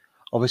time.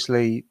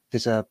 Obviously,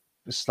 there's a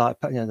slight,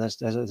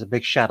 there's a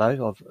big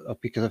shadow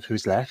of because of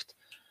who's left,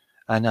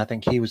 and I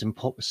think he was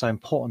so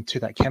important to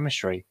that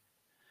chemistry.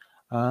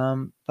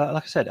 But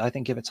like I said, I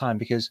think give it time,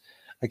 because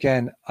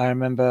again, I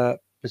remember,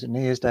 was it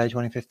New Year's Day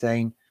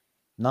 2015?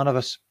 None of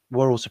us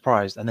were all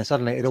surprised, and then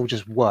suddenly it all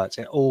just worked.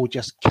 It all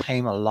just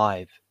came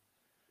alive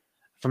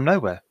from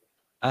nowhere,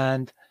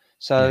 and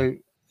so,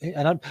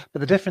 but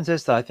the difference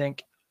is that I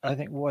think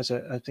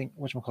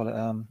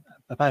whatchamacallit,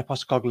 Abane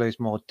Postecoglou is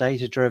more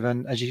data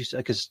driven, as you said,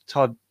 because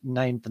Todd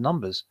named the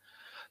numbers.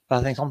 But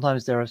I think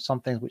sometimes there are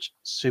some things which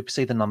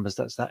supersede the numbers.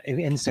 That's that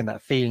instinct,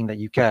 that feeling that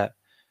you get.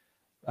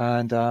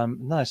 And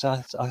no,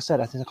 so I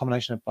said I think it's a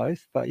combination of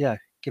both. But yeah,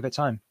 give it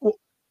time.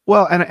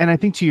 Well, and I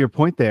think to your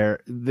point there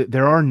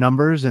are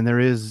numbers and there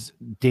is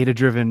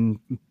data-driven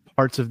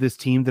parts of this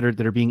team that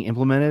are being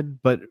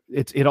implemented, but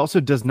it also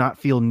does not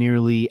feel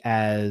nearly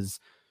as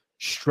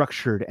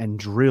structured and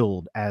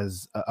drilled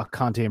as a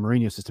Conte and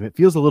Mourinho system. It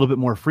feels a little bit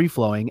more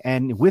free-flowing,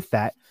 and with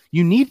that,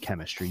 you need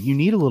chemistry. You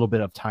need a little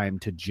bit of time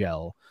to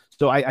gel.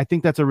 So I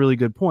think that's a really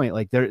good point.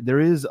 Like there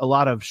is a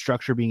lot of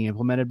structure being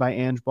implemented by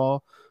Ange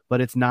Ball,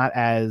 but it's not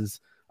as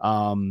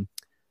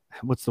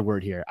what's the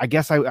word here? I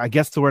guess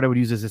the word I would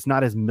use is it's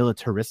not as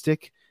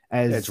militaristic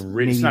as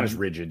it's not as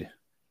rigid.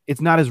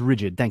 it's not as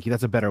rigid. Thank you.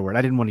 That's a better word.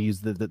 I didn't want to use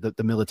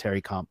the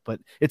military comp, but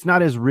it's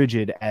not as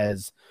rigid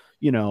as,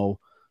 you know,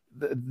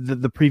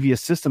 the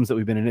previous systems that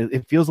we've been in.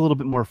 It feels a little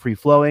bit more free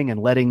flowing and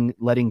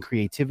letting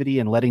creativity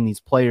and letting these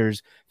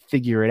players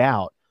figure it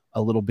out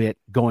a little bit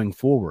going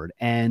forward.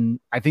 And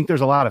I think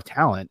there's a lot of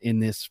talent in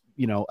this,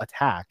 you know,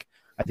 attack.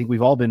 I think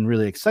we've all been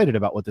really excited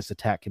about what this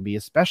attack can be,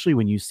 especially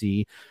when you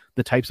see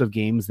the types of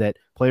games that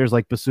players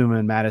like Basuma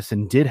and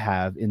Madison did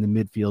have in the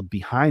midfield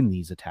behind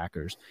these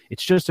attackers.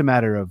 It's just a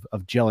matter of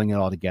gelling it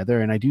all together.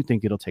 And I do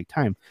think it'll take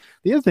time.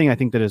 The other thing I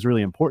think that is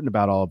really important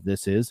about all of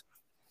this is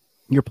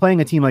you're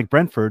playing a team like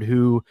Brentford,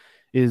 who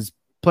is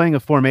playing a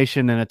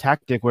formation and a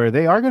tactic where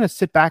they are going to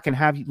sit back and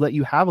let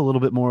you have a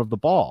little bit more of the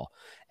ball.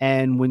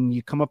 And when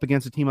you come up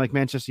against a team like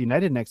Manchester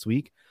United next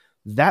week,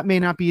 that may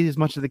not be as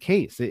much of the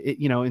case.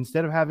 You know,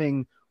 instead of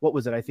having, what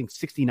was it? I think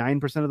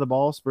 69% of the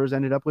ball Spurs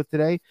ended up with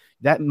today.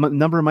 That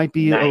number might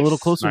be a little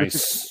closer.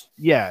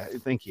 Yeah.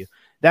 Thank you.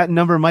 That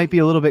number might be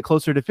a little bit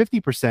closer to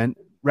 50%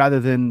 rather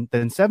than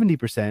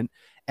 70%.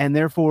 And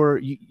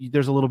therefore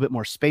there's a little bit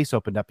more space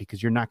opened up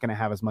because you're not going to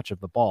have as much of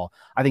the ball.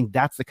 I think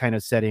that's the kind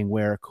of setting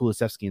where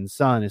Kulusevski and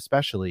Son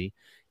especially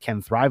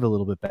can thrive a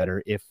little bit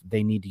better if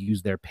they need to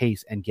use their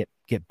pace and get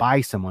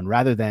by someone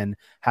rather than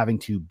having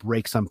to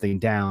break something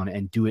down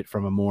and do it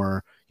from a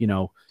more, you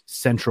know,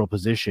 central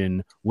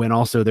position when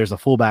also there's a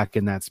fullback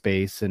in that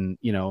space. And,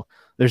 you know,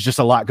 there's just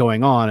a lot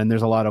going on and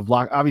there's a lot of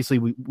obviously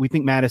we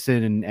think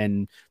Madison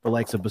and the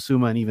likes of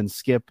Basuma and even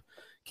Skip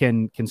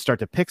can start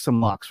to pick some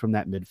locks from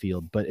that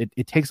midfield, but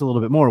it takes a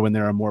little bit more when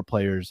there are more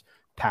players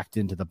packed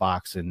into the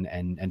box and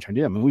trying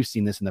to do. I mean, we've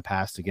seen this in the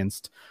past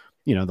against,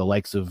 you know, the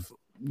likes of,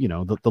 you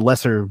know, the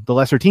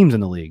lesser teams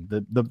in the league,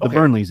 the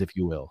Burnleys, if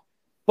you will.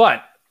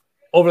 But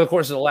over the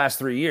course of the last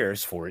 3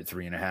 years,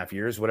 3.5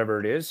 years, whatever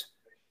it is,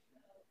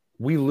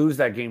 we lose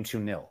that game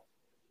 2-0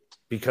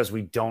 because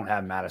we don't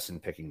have Madison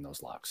picking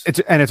those locks. It's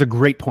a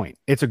great point.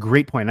 It's a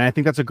great point. And I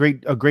think that's a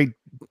great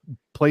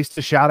place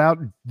to shout out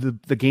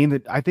the game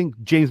that I think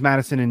James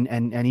Madison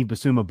and Yves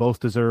Bissouma both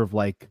deserve,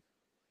 like,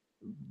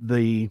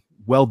 the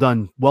well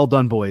done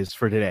boys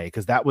for today.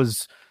 Cause that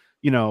was,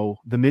 you know,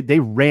 they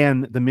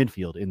ran the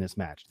midfield in this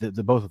match,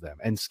 the both of them.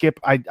 And Skip,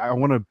 I don't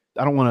want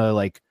to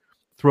like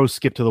throw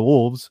Skip to the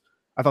wolves.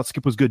 I thought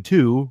Skip was good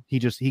too. He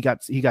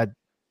got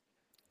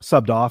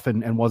subbed off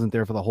and wasn't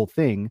there for the whole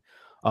thing.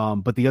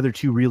 But the other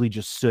two really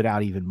just stood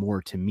out even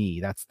more to me.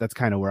 That's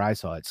kind of where I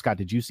saw it. Scott,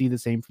 did you see the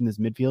same from this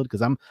midfield?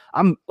 Because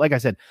I'm like I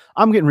said,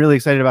 I'm getting really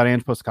excited about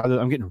Ange Postecoglou.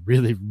 I'm getting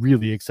really,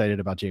 really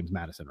excited about James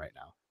Madison right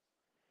now.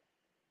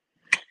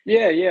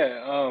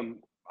 Yeah.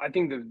 I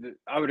think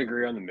I would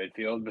agree on the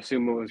midfield.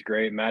 Basuma was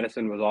great.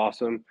 Madison was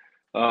awesome.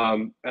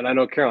 And I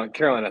know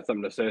Caroline had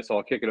something to say, so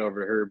I'll kick it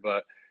over to her.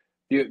 But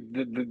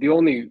the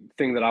only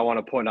thing that I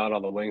want to point out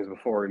on the wings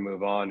before we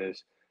move on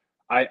is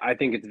I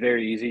think it's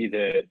very easy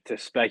to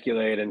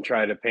speculate and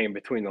try to paint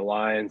between the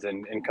lines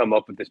and come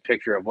up with this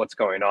picture of what's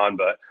going on.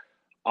 But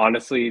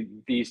honestly,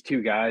 these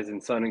two guys,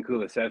 and Son and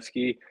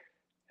Kulusevski,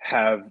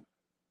 have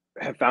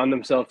found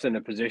themselves in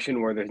a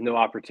position where there's no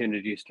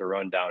opportunities to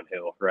run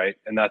downhill, right?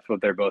 And that's what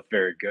they're both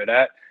very good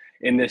at.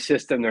 In this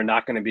system, they're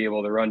not going to be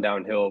able to run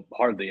downhill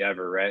hardly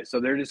ever, right? So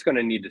they're just going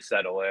to need to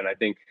settle in. I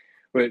think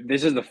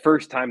this is the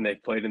first time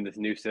they've played in this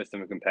new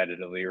system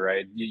competitively,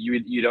 right?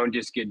 You don't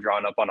just get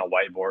drawn up on a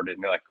whiteboard and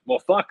you're like, well,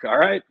 fuck, all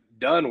right,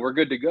 done, we're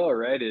good to go,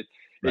 right?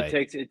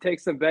 It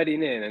takes some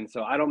betting in, and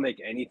so I don't make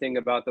anything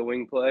about the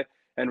wing play.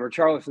 And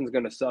Richarlison's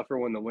going to suffer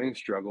when the wings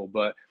struggle,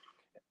 but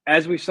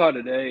as we saw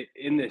today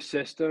in this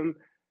system,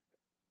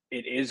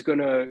 it is going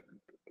to,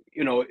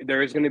 you know,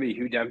 there is going to be a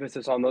huge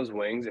emphasis on those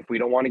wings. If we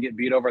don't want to get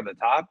beat over the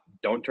top,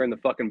 don't turn the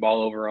fucking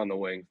ball over on the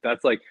wings.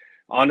 That's like,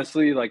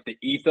 honestly, like, the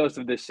ethos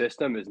of this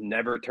system is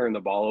never turn the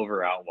ball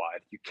over out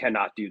wide. You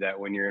cannot do that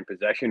when you're in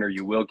possession or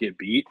you will get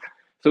beat.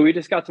 So we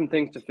just got some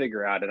things to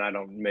figure out, and I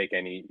don't make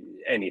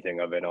anything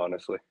of it,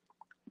 honestly.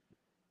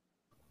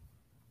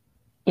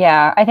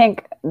 Yeah, I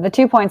think the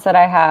 2 points that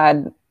I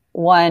had,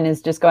 one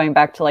is just going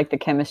back to like the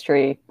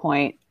chemistry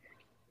point,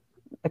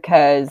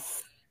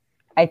 because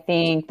I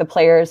think the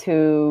players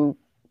who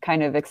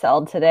kind of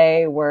excelled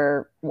today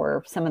were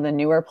some of the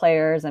newer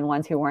players and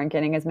ones who weren't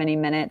getting as many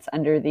minutes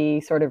under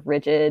the sort of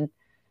rigid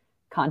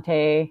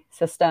Conte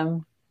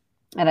system.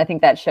 And I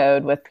think that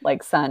showed with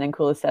like Son and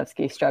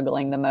Kulusevski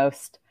struggling the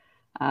most.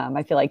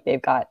 I feel like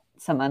they've got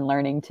some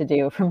unlearning to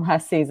do from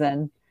last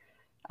season.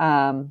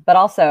 But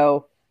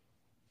also,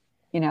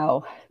 you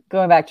know,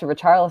 going back to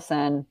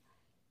Richarlison,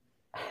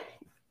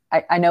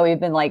 I know we've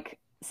been like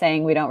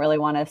saying we don't really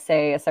want to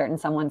say a certain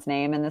someone's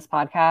name in this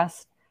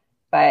podcast,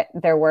 but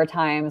there were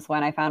times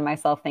when I found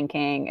myself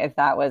thinking, if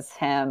that was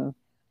him,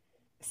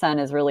 Son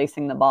is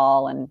releasing the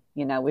ball and,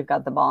 you know, we've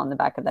got the ball in the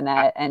back of the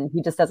net and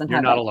he just doesn't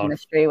have that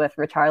chemistry with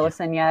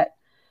Richarlison yet.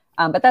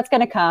 But that's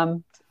going to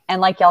come. And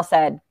like y'all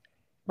said,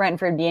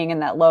 Brentford being in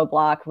that low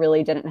block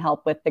really didn't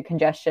help with the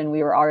congestion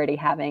we were already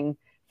having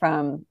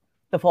from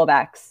the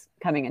fullbacks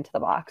coming into the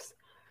box.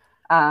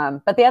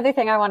 But the other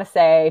thing I want to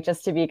say,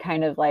 just to be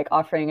kind of like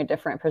offering a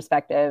different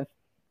perspective,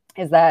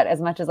 is that as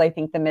much as I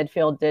think the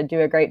midfield did do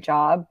a great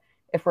job,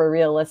 if we're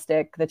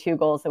realistic, the 2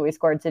 goals that we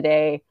scored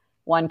today,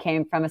 one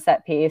came from a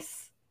set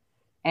piece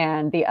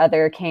and the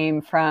other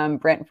came from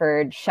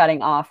Brentford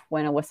shutting off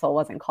when a whistle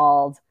wasn't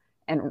called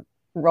and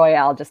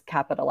Royale just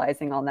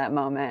capitalizing on that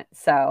moment.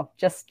 So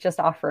just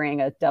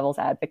offering a devil's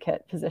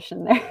advocate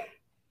position there.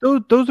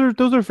 Those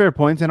are fair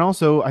points, and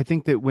also I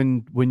think that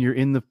when you're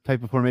in the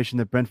type of formation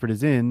that Brentford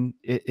is in,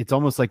 it's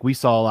almost like we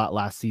saw a lot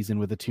last season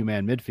with a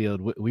 2-man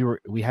midfield.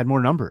 We had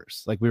more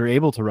numbers, like we were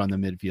able to run the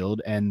midfield,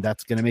 and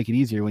that's going to make it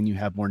easier when you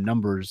have more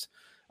numbers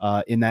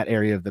in that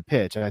area of the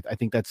pitch. I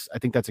think that's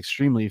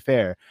extremely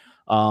fair.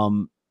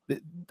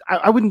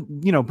 I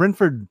wouldn't,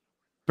 Brentford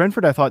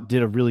I thought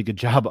did a really good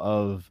job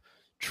of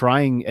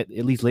trying at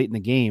least late in the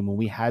game when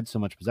we had so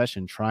much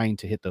possession, trying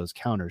to hit those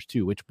counters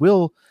too,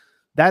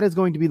 that is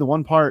going to be the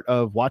one part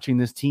of watching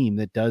this team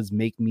that does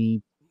make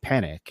me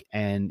panic.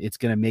 And it's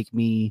going to make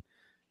me,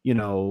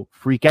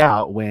 freak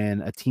out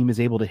when a team is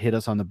able to hit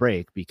us on the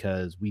break,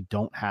 because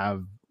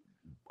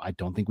I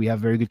don't think we have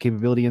very good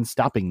capability in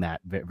stopping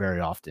that very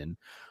often.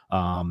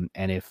 And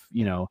if,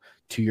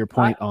 to your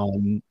point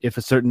on if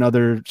a certain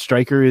other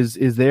striker is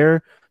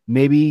there,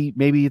 maybe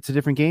it's a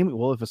different game.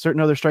 Well, if a certain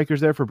other striker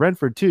is there for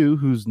Brentford too,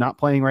 who's not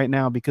playing right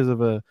now because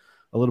of a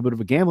little bit of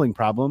a gambling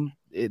problem,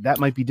 that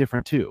might be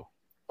different too.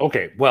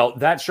 Okay, well,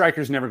 that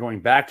striker's never going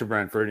back to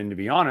Brentford, and to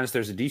be honest,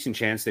 there's a decent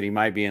chance that he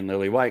might be in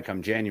Lily White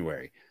come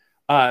January.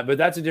 But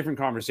that's a different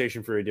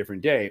conversation for a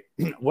different day.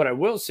 What I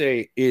will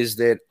say is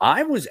that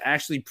I was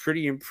actually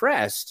pretty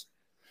impressed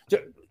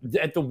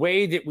at the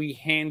way that we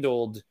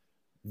handled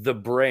the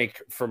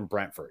break from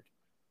Brentford.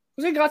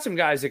 Because they got some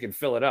guys that can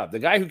fill it up. The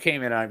guy who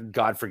came in,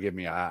 God forgive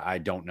me, I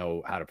don't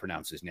know how to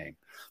pronounce his name.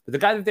 But the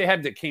guy that they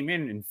had that came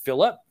in and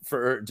fill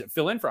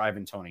in for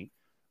Ivan Toney,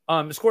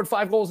 scored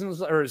 7 goals in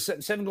his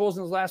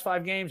last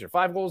 5 games, or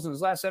 5 goals in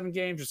his last 7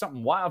 games, or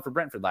something wild for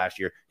Brentford last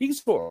year. He can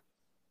score, all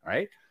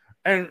right?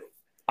 And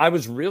I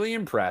was really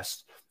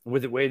impressed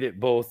with the way that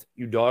both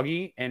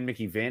Udogie and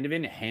Mickey Van de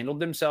Ven handled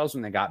themselves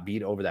when they got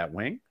beat over that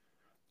wing.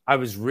 I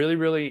was really,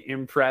 really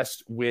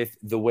impressed with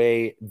the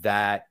way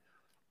that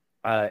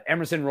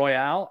Emerson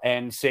Royale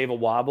and Save a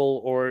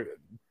Wobble or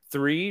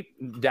 3,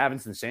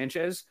 Davinson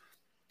Sanchez,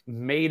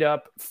 made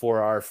up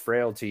for our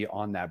frailty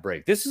on that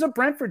break. This is a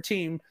Brentford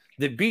team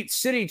that beat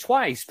City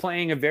twice,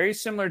 playing a very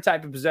similar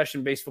type of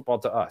possession-based football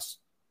to us.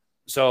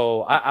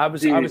 So I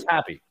was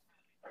happy.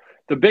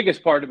 The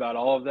biggest part about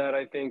all of that,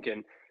 I think,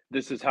 and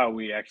this is how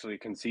we actually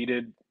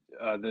conceded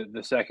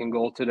the second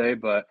goal today,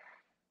 but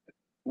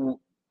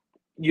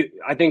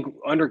I think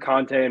under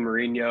Conte and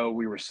Mourinho,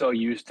 we were so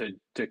used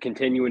to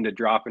continuing to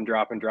drop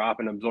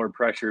and absorb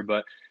pressure.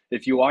 But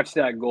if you watch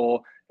that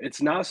goal,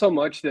 it's not so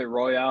much that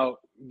Royale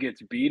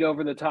gets beat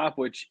over the top,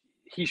 which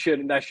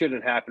that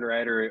shouldn't happen,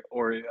 right?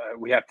 Or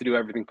we have to do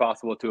everything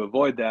possible to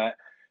avoid that.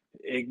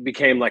 It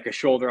became like a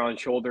shoulder on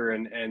shoulder,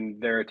 and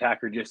their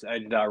attacker just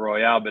edged out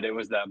Royale, but it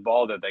was that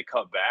ball that they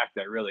cut back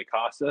that really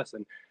cost us.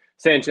 And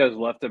Sanchez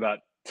left about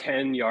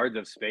 10 yards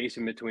of space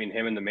in between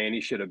him and the man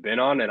he should have been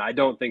on. And I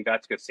don't think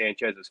that's because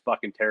Sanchez is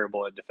fucking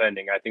terrible at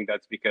defending. I think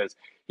that's because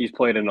he's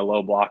played in a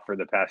low block for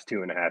the past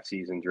 2.5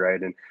 seasons, right?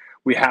 And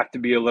we have to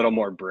be a little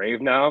more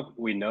brave now.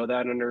 We know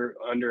that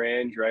under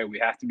Ange, right? We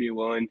have to be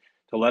willing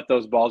to let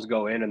those balls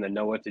go in and then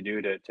know what to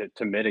do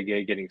to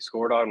mitigate getting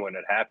scored on when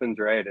it happens,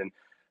 right? And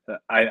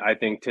I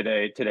think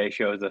today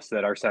shows us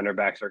that our center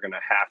backs are going to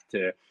have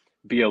to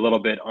be a little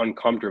bit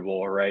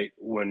uncomfortable, right,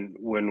 when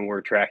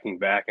we're tracking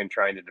back and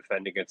trying to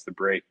defend against the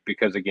break,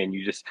 because again,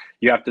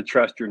 you have to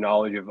trust your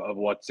knowledge of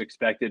what's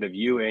expected of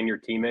you and your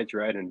teammates,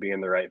 right, and be in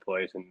the right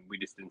place. And we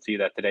just didn't see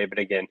that today. But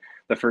again,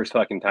 the first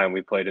fucking time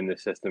we played in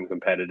this system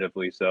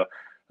competitively, so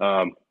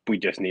we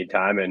just need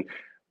time. And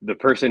the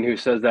person who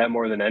says that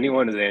more than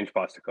anyone is Ange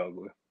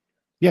Postecoglou.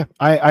 Yeah,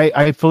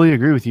 I fully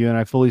agree with you, and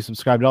I fully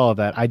subscribe to all of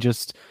that. I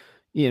just,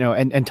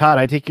 and Todd,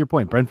 I take your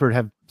point. Brentford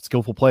have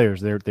skillful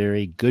players. They're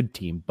a good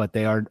team, but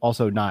they are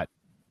also not,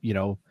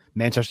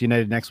 Manchester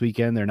United next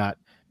weekend. They're not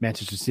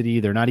Manchester City.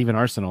 They're not even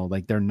Arsenal.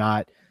 Like, they're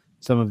not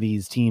some of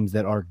these teams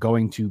that are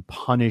going to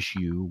punish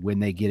you when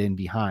they get in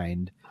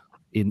behind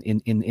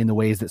in the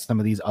ways that some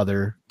of these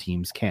other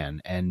teams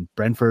can. And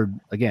Brentford,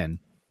 again,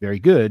 very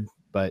good,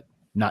 but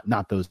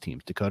not those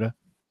teams. Dakota?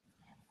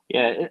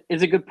 Yeah,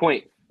 it's a good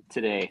point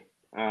today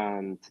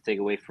to take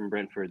away from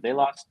Brentford. They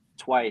lost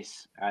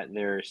twice at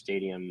their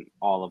stadium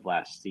all of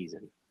last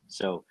season.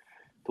 So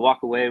to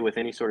walk away with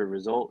any sort of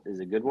result is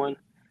a good one.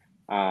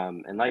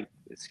 And like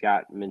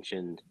Scott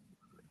mentioned,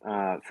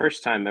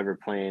 first time ever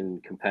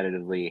playing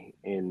competitively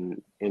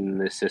in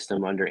this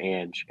system under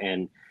Ange.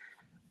 And,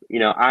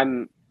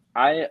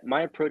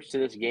 my approach to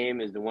this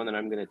game is the one that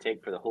I'm going to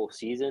take for the whole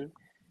season.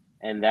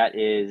 And that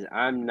is,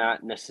 I'm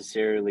not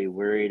necessarily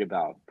worried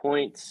about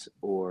points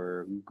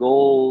or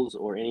goals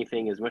or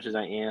anything as much as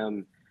I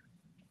am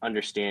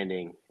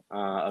understanding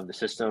of the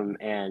system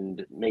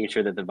and making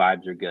sure that the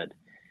vibes are good.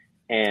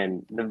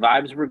 And the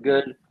vibes were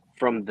good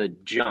from the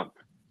jump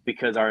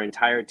because our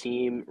entire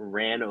team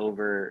ran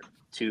over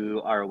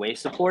to our away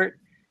support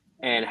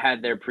and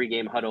had their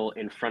pregame huddle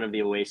in front of the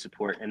away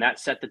support. And that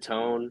set the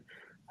tone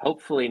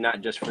hopefully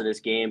not just for this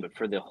game, but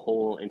for the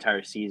whole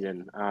entire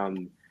season.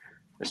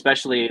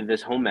 Especially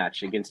this home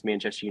match against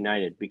Manchester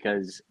United,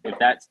 because if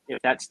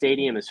that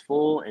stadium is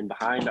full and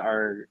behind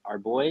our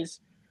boys,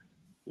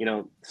 you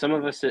know, some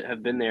of us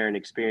have been there and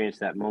experienced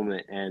that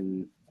moment,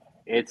 and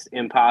it's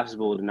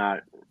impossible to not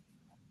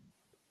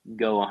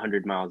go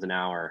 100 miles an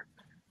hour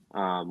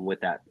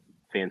with that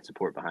fan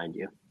support behind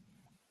you.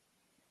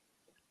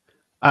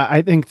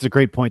 I think it's a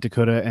great point,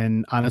 Dakota.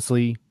 And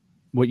honestly,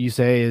 what you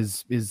say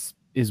is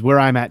where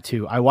I'm at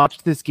too. I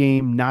watched this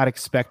game not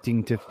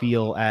expecting to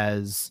feel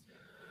as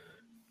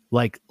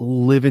like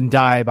live and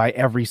die by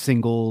every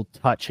single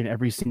touch and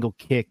every single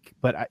kick,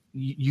 but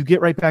you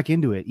get right back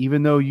into it,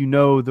 even though you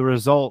know the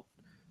result.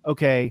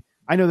 Okay,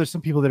 I know there's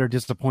some people that are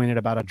disappointed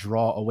about a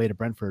draw away to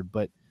Brentford,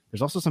 but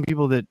there's also some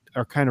people that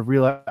are kind of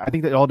real. I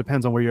think that it all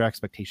depends on where your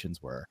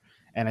expectations were,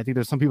 and I think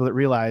there's some people that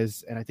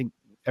realize, and I think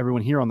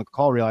everyone here on the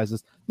call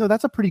realizes, no,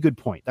 that's a pretty good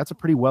point. That's a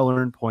pretty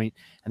well-earned point,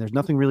 and there's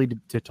nothing really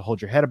to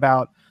hold your head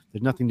about.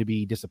 There's nothing to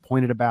be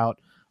disappointed about.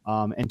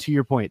 And to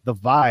your point, the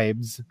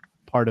vibes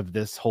part of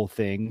this whole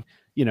thing,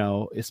 you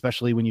know,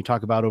 especially when you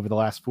talk about over the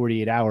last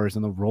 48 hours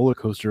and the roller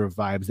coaster of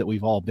vibes that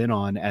we've all been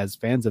on as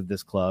fans of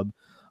this club,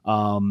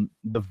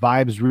 the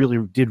vibes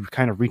really did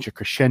kind of reach a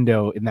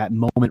crescendo in that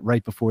moment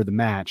right before the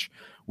match,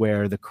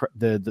 where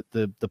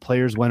the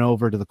players went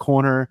over to the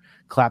corner,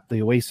 clapped the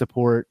away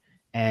support.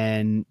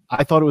 And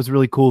I thought it was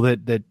really cool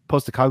that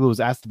Postecoglou was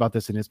asked about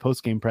this in his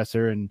post-game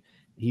presser, and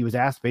he was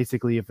asked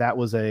basically if that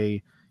was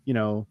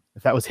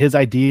if that was his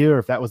idea or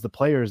if that was the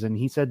players, and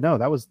he said no,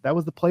 that was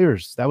the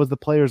players. That was the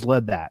players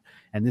led that,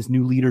 and this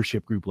new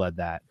leadership group led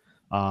that.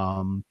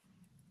 And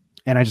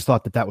I just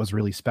thought that was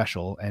really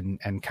special and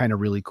kind of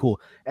really cool.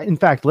 In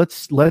fact,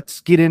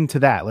 let's get into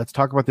that. Let's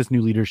talk about this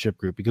new leadership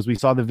group, because we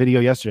saw the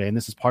video yesterday, and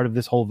this is part of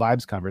this whole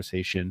vibes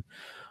conversation.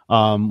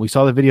 We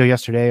saw the video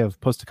yesterday of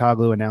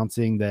Postecoglou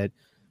announcing that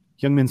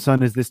Heung-min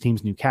Son is this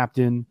team's new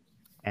captain,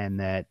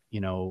 and that,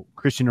 you know,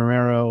 Christian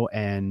Romero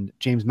and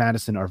James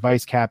Maddison are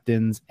vice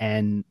captains.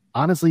 And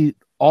honestly,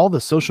 all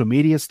the social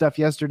media stuff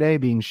yesterday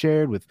being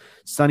shared with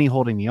Sonny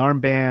holding the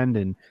armband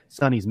and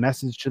Sonny's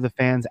message to the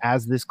fans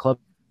as this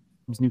club's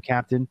new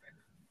captain,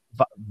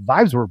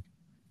 vibes were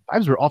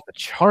off the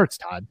charts,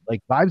 Todd.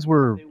 Like vibes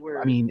were,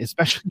 I mean,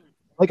 especially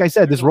like I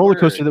said, this roller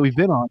coaster that we've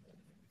been on.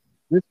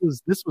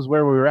 This was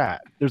where we were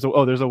at. There's a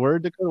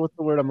word, Dakota. What's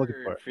the word I'm looking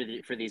for?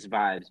 For these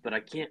vibes, but I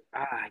can't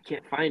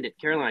find it.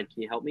 Caroline,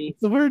 can you help me?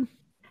 What's the word?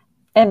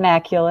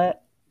 Immaculate.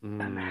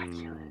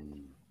 Immaculate.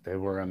 They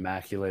were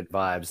immaculate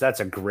vibes. That's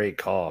a great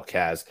call,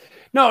 Kaz.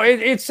 No,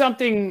 it's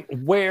something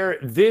where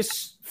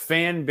this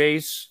fan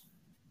base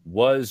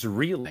was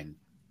reeling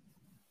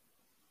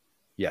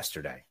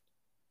yesterday.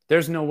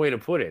 There's no way to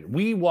put it.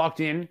 We walked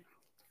in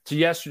to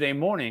yesterday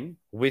morning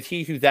with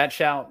he who that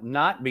shall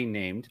not be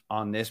named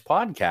on this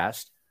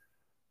podcast,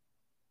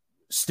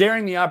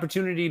 staring the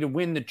opportunity to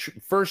win the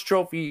first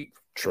trophy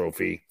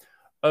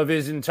of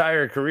his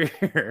entire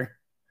career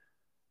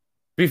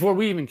before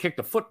we even kicked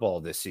the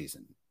football this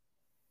season.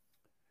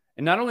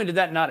 And not only did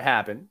that not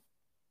happen,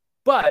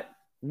 but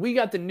we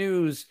got the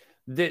news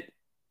that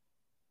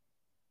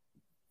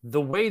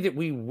the way that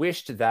we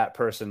wished that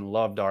person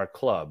loved our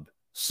club,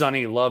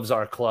 Sonny loves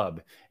our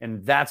club,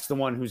 and that's the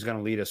one who's going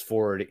to lead us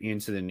forward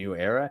into the new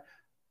era.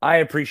 I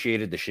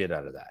appreciated the shit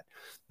out of that.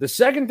 The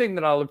second thing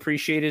that I'll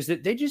appreciate is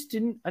that they just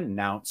didn't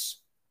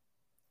announce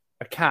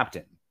a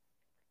captain.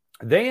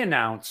 They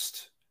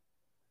announced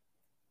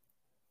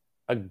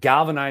a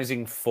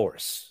galvanizing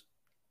force,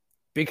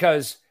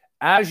 because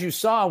as you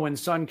saw when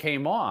Son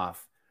came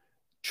off,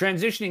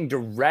 transitioning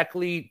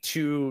directly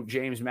to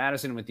James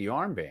Maddison with the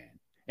armband,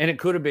 and it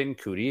could have been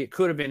Cootie, it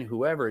could have been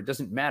whoever, it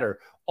doesn't matter.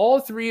 All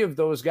three of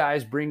those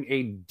guys bring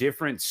a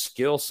different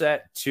skill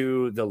set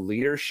to the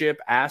leadership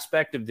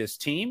aspect of this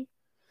team.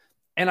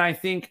 And I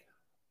think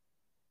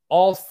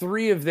all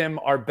three of them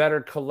are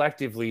better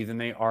collectively than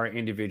they are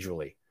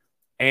individually.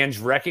 Ange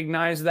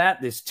recognized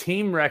that. This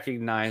team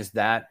recognized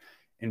that.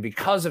 And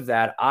because of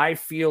that, I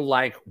feel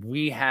like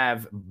we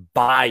have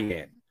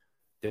buy-in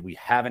that we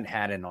haven't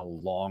had in a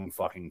long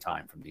fucking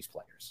time from these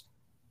players.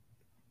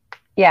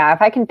 Yeah,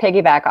 if I can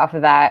piggyback off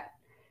of that,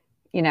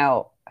 you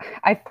know,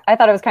 I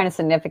thought it was kind of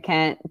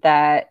significant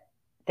that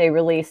they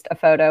released a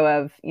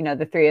photo of, you know,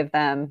 the three of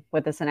them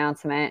with this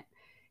announcement,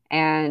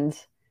 and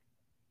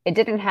it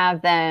didn't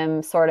have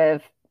them sort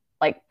of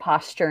like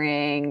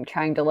posturing,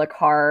 trying to look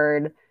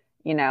hard,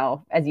 you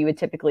know, as you would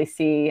typically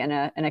see in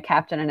a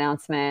captain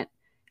announcement.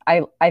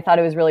 I thought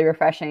it was really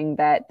refreshing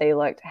that they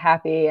looked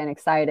happy and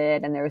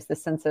excited, and there was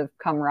this sense of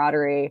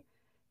camaraderie,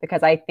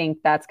 because I think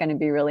that's going to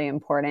be really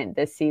important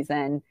this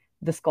season.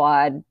 The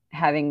squad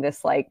having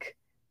this like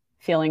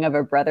feeling of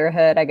a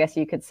brotherhood, I guess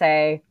you could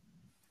say,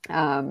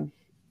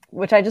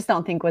 which I just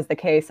don't think was the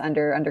case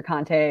under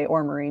Conte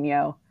or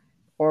Mourinho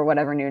or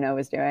whatever Nuno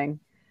was doing.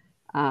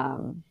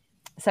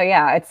 So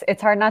yeah,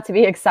 it's hard not to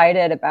be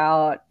excited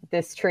about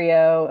this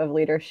trio of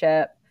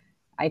leadership.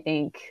 I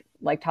think,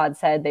 like Todd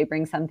said, they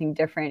bring something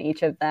different,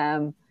 each of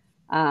them,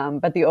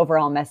 but the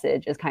overall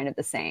message is kind of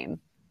the same.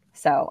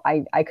 So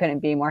I couldn't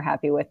be more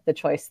happy with the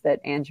choice that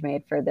Ange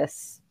made for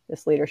this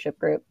leadership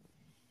group.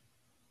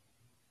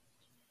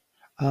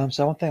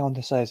 So one thing I want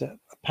to say is that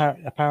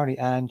apparently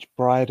Ange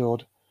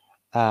bridled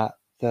at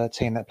the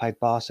team that played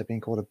Barca being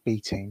called a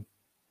B team.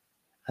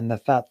 And the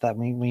fact that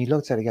when you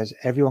looked at it, he goes,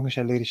 everyone can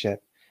show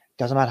leadership.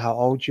 Doesn't matter how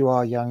old you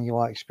are, young you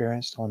are,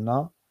 experienced or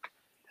not.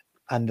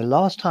 And the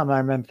last time I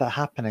remember that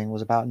happening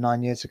was about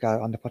 9 years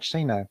ago under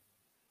Pochettino,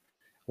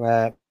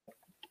 where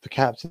the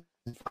captain,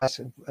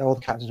 all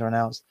the captains were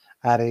announced,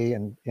 Addy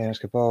and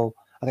Escobar.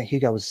 I think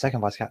Hugo was the second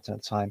vice captain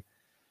at the time.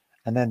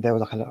 And then there was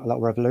like a little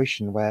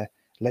revolution where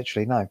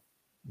literally, no,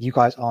 you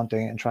guys aren't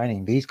doing it in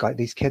training.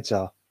 These kids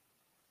are.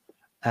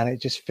 And it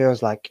just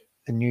feels like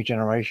a new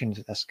generation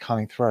that's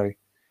coming through.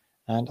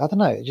 And I don't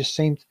know, it just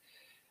seemed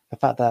the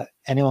fact that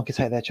anyone could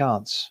take their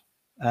chance.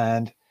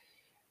 And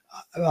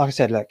like I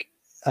said, look,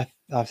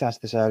 I've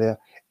asked this earlier.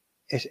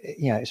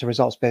 It's a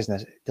results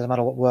business. It doesn't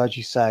matter what words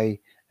you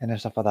say and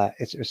stuff like that.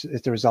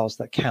 It's the results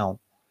that count.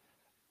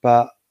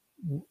 And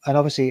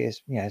obviously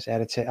it's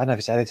edited. I don't know if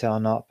it's edited or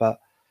not, but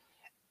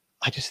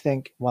I just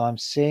think when I'm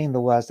seeing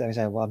the words that I'm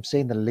saying, I'm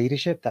seeing the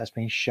leadership that's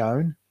been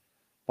shown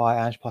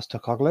by Ange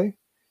Postecoglou,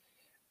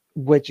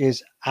 which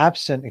is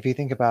absent if you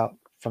think about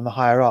from the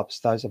higher ups,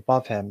 those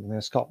above him.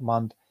 Scott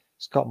Mund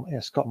is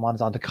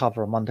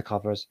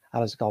undercover, as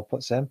Alex Gold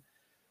puts him.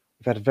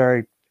 We've had a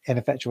very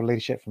ineffectual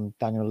leadership from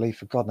Daniel Lee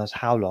for God knows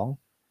how long.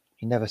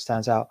 He never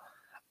stands out.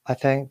 I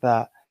think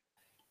that,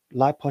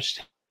 like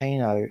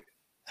Pochettino,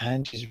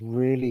 Ange is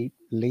really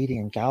leading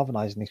and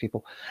galvanizing these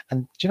people.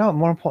 And do you know what?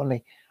 More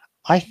importantly,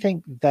 I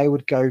think they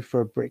would go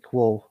for a brick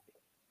wall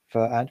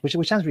for Ange, which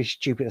sounds really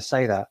stupid to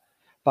say that,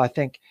 but I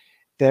think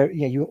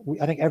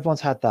I think everyone's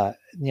had that.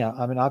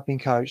 I mean, I've been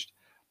coached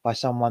by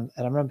someone,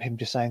 and I remember him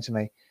just saying to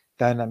me,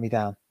 "Don't let me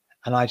down,"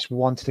 and I just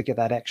wanted to get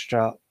that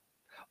extra.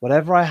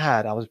 Whatever I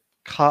had, I was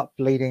cut,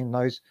 bleeding,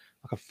 nose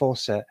like a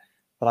faucet,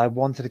 but I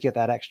wanted to get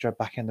that extra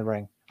back in the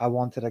ring. I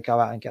wanted to go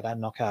out and get that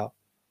knockout.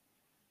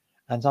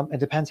 And it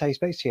depends how he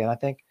speaks to you. And I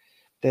think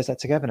there's that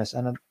togetherness.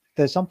 And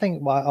there's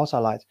something else I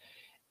liked.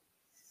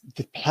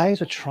 The players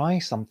were trying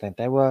something.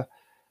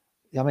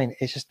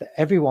 It's just that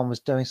everyone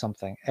was doing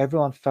something.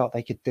 Everyone felt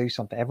they could do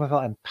something. Everyone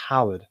felt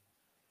empowered.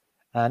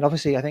 And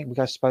obviously, I think we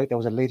guys spoke. There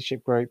was a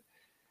leadership group.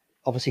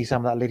 Obviously,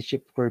 some of that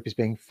leadership group is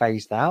being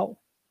phased out.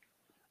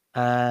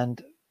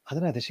 And I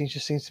don't know. There seems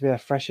to be a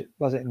fresh,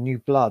 new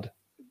blood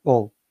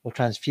or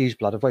transfused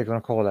blood, or whatever you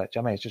want to call it. Do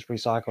you know what I mean? It's just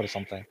recycled or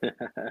something.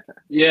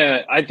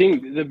 Yeah, I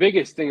think the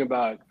biggest thing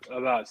about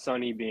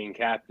Sonny being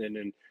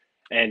captain,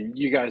 and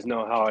you guys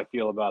know how I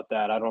feel about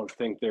that. I don't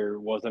think there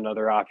was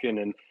another option,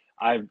 and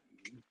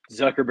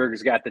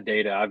Zuckerberg's got the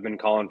data. I've been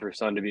calling for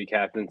Son to be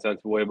captain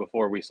since way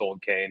before we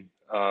sold Kane.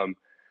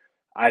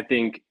 I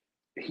think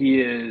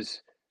he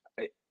is.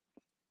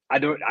 I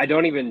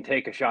don't even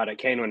take a shot at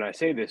Kane when I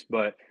say this,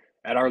 but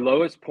at our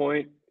lowest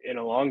point in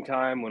a long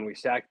time, when we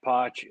sacked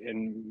Poch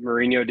and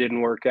Mourinho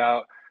didn't work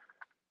out,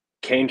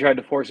 Kane tried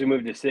to force a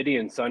move to City,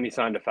 and Sonny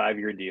signed a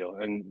 5-year deal.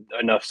 And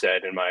enough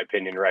said, in my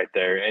opinion, right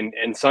there.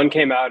 And Son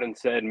came out and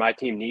said, "My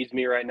team needs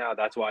me right now.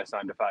 That's why I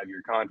signed a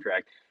 5-year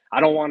contract.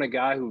 I don't want a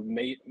guy who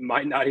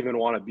might not even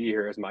want to be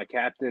here as my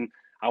captain.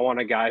 I want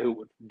a guy who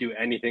would do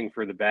anything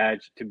for the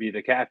badge to be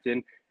the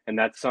captain." And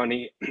that's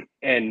Sonny.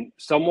 And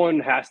someone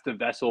has to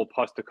vessel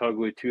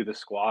Postecoglou to the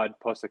squad.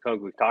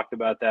 Postecoglou talked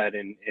about that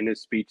in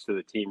his speech to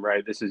the team,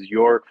 right? This is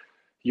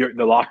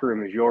the locker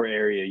room is your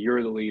area.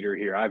 You're the leader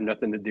here. I have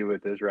nothing to do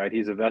with this, right?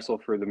 He's a vessel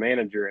for the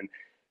manager, and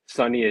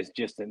Sonny is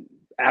just an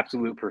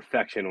absolute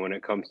perfection when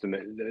it comes to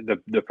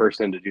the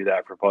person to do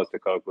that for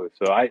Postecoglou.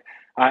 So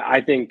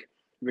I think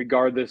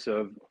regardless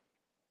of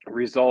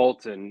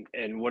results and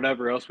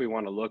whatever else we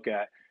want to look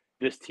at,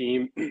 this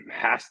team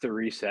has to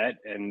reset,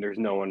 and there's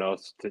no one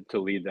else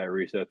to lead that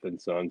reset than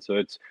Son. So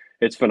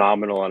it's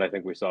phenomenal, and I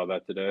think we saw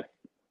that today.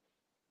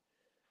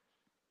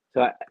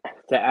 So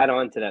to add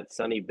on to that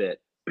Sonny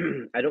bit,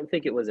 I don't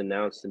think it was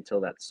announced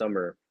until that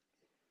summer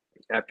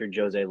after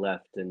Jose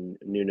left and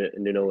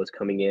Nuno was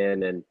coming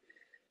in, and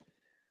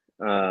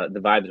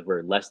the vibes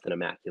were less than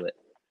immaculate.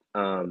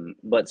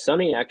 But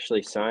Sonny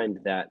actually signed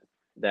that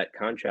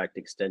contract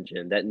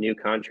extension, that new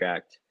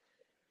contract,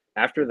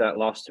 after that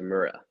loss to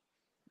Mura.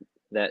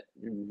 That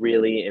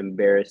really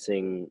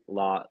embarrassing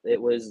loss.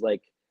 It was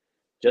like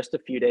just a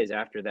few days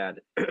after that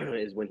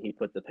is when he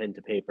put the pen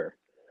to paper.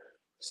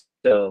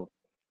 So,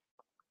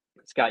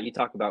 Scott, you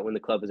talk about when the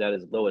club was at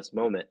its lowest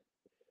moment.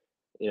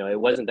 It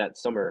wasn't that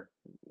summer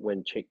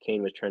when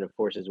Kane was trying to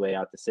force his way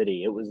out the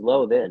City. It was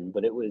low then,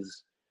 but it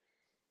was,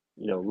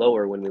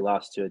 lower when we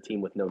lost to a team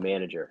with no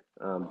manager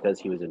because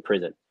he was in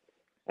prison.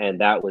 And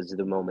that was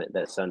the moment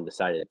that Son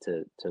decided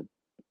to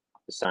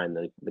sign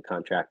the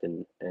contract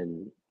and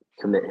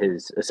commit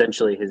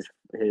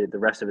the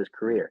rest of his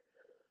career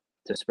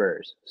to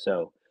Spurs.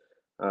 So,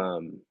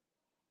 Sonny's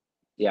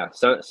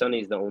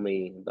the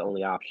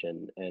only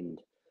option,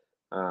 and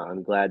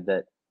I'm glad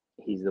that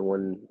he's the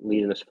one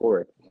leading us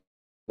forward.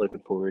 Looking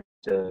forward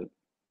to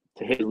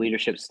his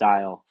leadership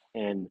style.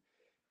 And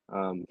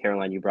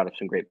Caroline, you brought up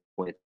some great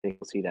points. I think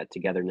we'll see that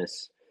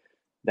togetherness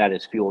that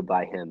is fueled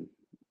by him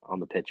on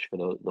the pitch for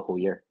the whole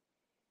year.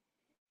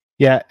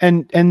 Yeah,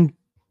 and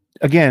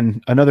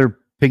again, another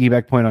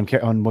piggyback point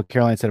on what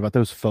Caroline said about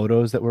those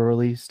photos that were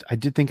released. I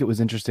did think it was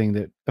interesting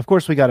that, of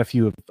course, we got a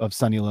few of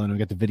Sonny Alone. We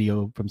got the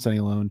video from Sonny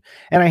Alone,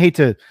 and I hate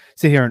to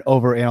sit here and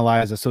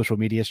overanalyze a social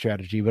media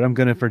strategy, but I'm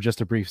gonna for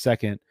just a brief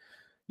second.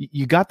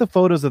 You got the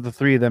photos of the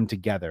three of them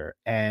together,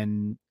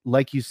 and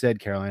like you said,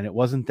 Caroline, it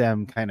wasn't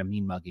them kind of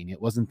mean mugging.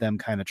 It wasn't them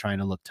kind of trying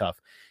to look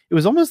tough. It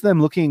was almost them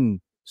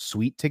looking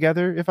sweet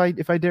together, if I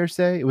dare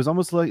say. It was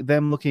almost like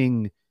them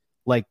looking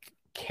like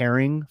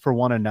caring for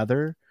one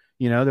another.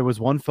 You know, there was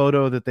one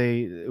photo that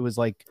it was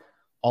like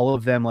all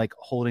of them like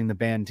holding the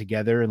band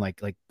together and like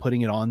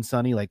putting it on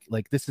Sonny,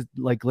 like this is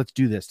like, let's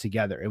do this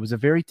together. It was a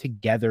very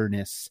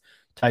togetherness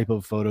type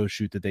of photo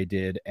shoot that they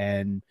did.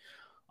 And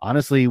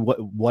honestly,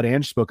 what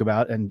Ange spoke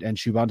about and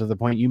Shubham, to the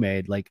point you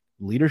made, like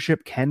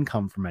leadership can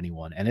come from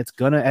anyone. And it's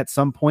gonna, at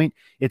some point,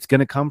 it's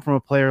gonna come from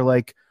a player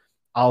like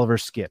Oliver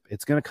Skip.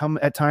 It's going to come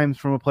at times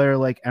from a player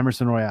like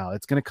Emerson Royale.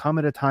 It's going to come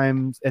at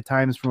times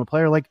from a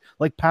player like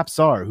Pap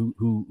Sarr,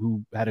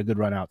 who had a good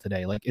run out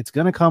today. Like, it's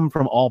going to come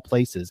from all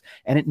places,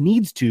 and it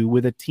needs to,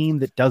 with a team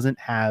that doesn't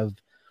have,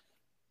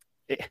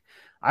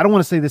 I don't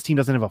want to say this team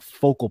doesn't have a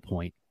focal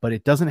point, but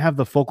it doesn't have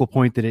the focal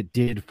point that it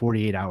did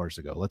 48 hours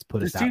ago. Let's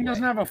put it that way. This team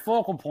doesn't have a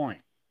focal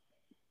point.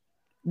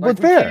 But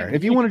fair.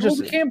 If you want to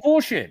just, we can't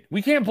bullshit.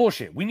 We can't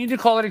bullshit. We need to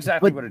call it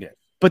exactly what it is.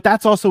 But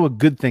that's also a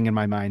good thing in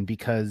my mind,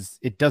 because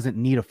it doesn't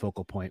need a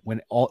focal point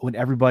when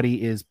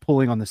everybody is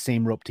pulling on the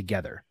same rope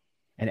together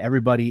and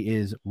everybody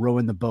is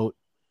rowing the boat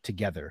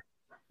together.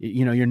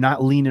 You know, you're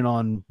not leaning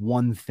on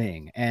one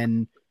thing.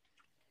 And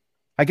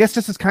I guess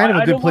this is kind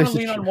of a good place to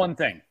lean on one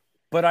thing,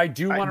 but I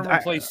do want to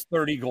replace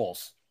 30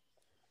 goals.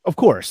 Of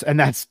course, and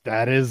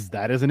that is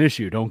an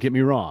issue. Don't get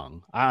me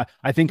wrong.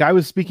 I think I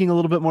was speaking a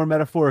little bit more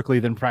metaphorically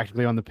than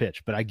practically on the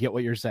pitch, but I get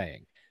what you're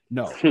saying.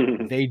 No,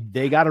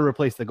 they got to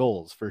replace the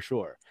goals for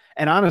sure.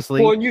 And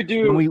honestly, well, you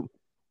do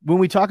when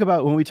we talk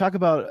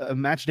about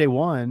match day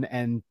one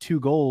and 2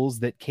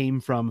 goals that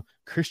came from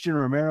Christian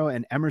Romero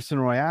and Emerson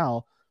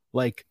Royale,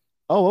 like,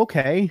 oh,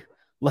 okay,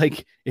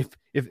 like if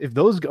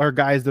those are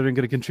guys that are going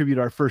to contribute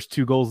our first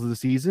 2 goals of the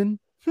season,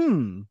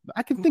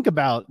 I can think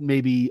about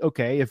maybe,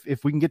 okay,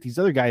 if we can get these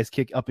other guys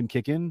kick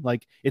in,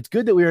 like, it's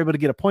good that we were able to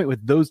get a point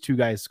with those 2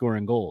 guys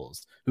scoring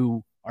goals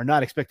who are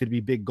not expected to be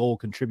big goal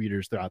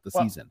contributors throughout the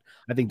season.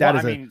 I think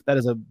that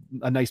is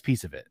a nice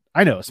piece of it.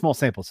 I know, a small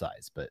sample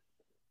size, but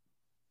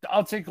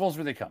I'll take goals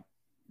where they come,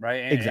 right?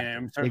 And,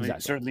 exactly. and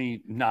I'm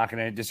certainly not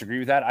going to disagree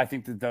with that. I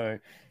think that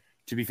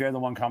to be fair, the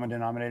one common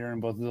denominator in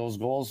both of those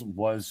goals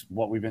was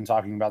what we've been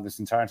talking about this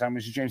entire time,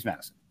 which is James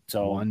Madison.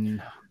 So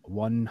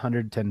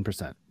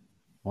 110%.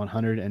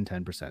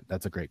 110%.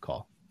 That's a great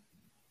call.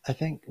 I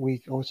think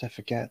we also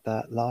forget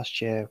that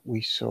last year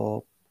we saw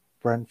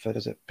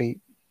Brentford beat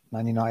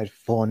Man United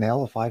 4-0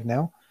 or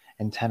 5-0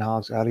 in Ten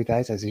Hag's early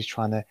days, as he's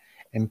trying to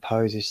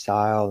impose his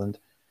style. And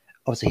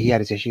obviously he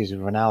had his issues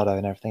with Ronaldo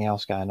and everything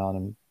else going on,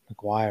 and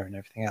Maguire and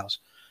everything else.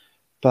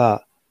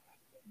 But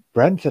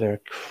Brentford are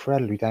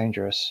incredibly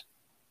dangerous.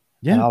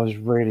 Yeah. And I was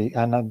really,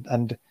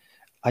 and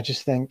I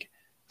just think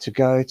to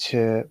go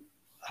to,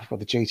 I've got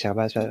the GTEC, I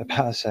was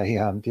about to say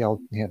the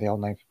old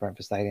name for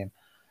Brentford Stadium,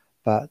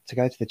 but to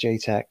go to the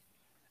GTEC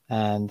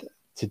and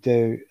to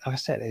do, like I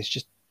said, it's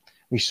just,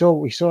 we saw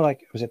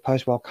like, was it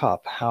post World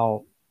Cup,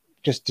 how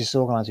just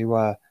disorganized we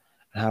were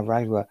and how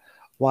ragged we were.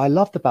 What I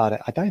loved about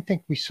it, I don't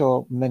think we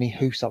saw many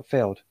hoofs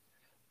upfield.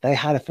 They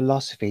had a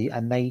philosophy,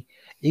 and they,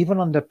 even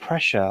under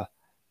pressure,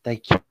 they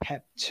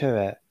kept to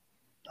it.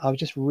 I was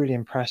just really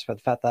impressed by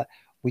the fact that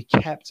we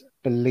kept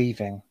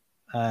believing,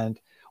 and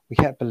we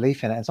kept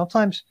belief in it. And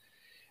sometimes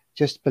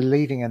just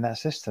believing in that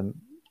system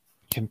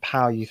can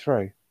power you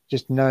through.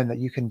 Just knowing that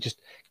you can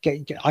just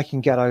I can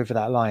get over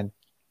that line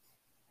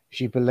if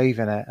you believe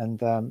in it.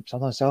 And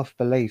sometimes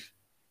self-belief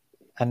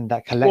and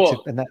that collective,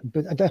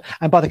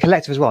 and by the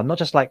collective as well, not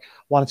just like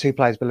 1 or 2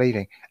 players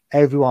believing,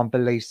 everyone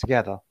believes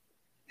together.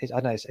 I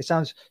know it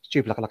sounds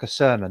stupid, like a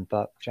sermon,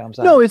 but you know what I'm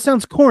saying? No, it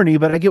sounds corny,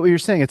 but I get what you're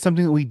saying. It's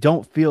something that we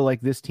don't feel like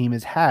this team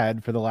has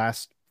had for the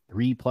last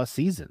 3+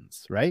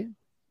 seasons, right?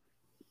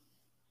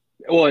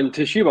 Well, and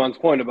to Shubham's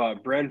point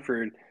about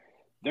Brentford,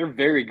 they're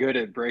very good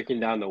at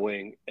breaking down the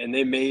wing, and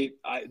they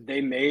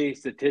may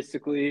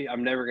statistically,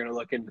 I'm never going to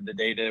look into the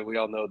data, we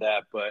all know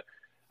that, but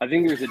I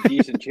think there's a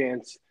decent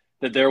chance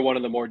that they're one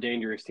of the more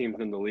dangerous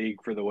teams in the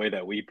league for the way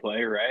that we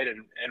play, right?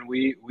 And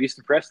we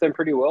suppressed them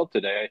pretty well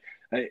today.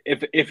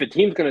 If a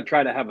team's going to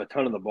try to have a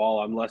ton of the ball,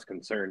 I'm less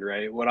concerned,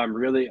 right?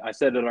 I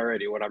said it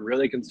already, what I'm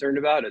really concerned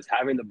about is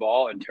having the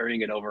ball and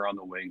turning it over on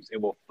the wings.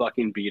 It will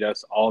fucking beat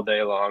us all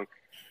day long,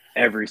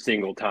 every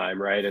single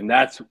time, right? And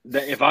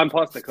if I'm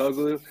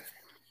Postecoglou,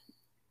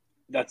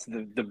 that's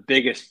the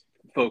biggest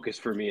focus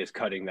for me, is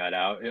cutting that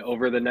out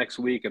over the next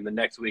week and the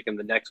next week and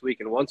the next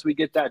week. And once we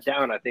get that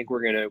down, I think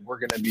we're gonna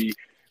be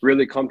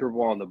really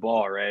comfortable on the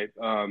ball, right?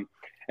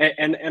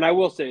 And I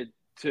will say,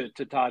 to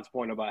Todd's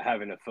point about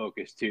having a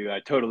focus too,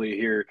 I totally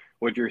hear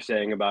what you're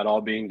saying about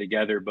all being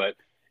together, but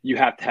you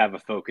have to have a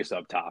focus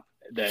up top.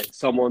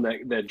 someone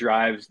that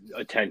drives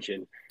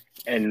attention.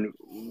 And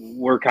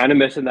we're kind of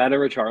missing that in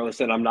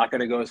Richarlison. I'm not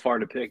going to go as far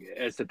to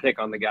pick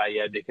on the guy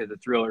yet because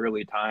it's real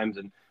early times,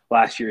 and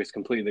last year is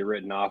completely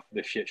written off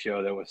the shit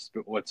show that was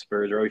what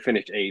Spurs were. We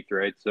finished 8th,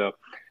 right? So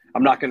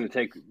I'm not going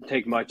to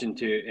take much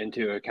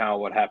into account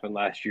what happened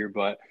last year,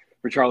 but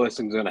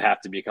Richarlison's going to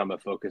have to become a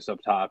focus up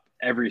top.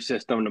 Every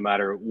system, no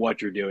matter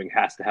what you're doing,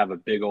 has to have a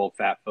big old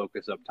fat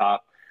focus up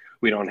top.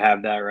 We don't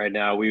have that right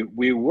now.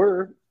 We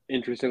were,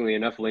 interestingly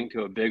enough, linked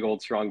to a big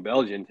old strong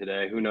Belgian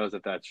today. Who knows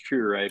if that's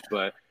true, right?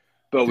 But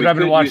Dude, I've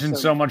been watching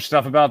so much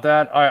stuff about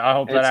that. I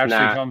hope that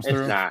actually comes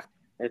through.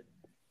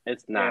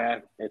 It's not. Yeah.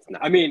 It's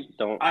not. I mean,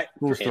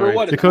 for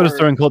what Dakota's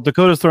throwing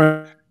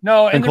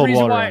no, and cold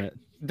water on it.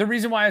 The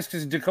reason why is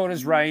because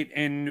Dakota's right,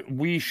 and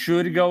we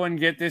should go and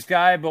get this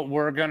guy, but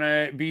we're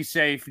gonna be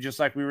safe, just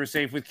like we were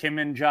safe with Kim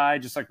and Jai,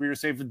 just like we were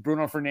safe with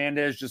Bruno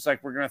Fernandes, just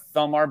like we're gonna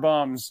thumb our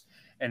bums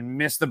and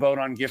miss the boat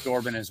on Gift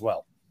Orban as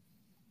well.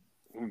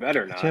 We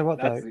better not. Tell you what,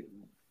 though,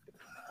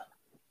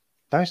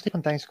 don't sleep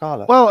on Dane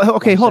Scarlett. Well,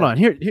 okay, hold on.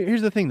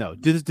 Here's the thing, though.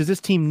 Does this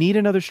team need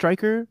another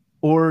striker,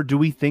 or do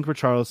we think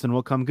Richarlison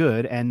will come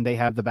good and they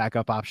have the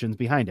backup options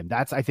behind him?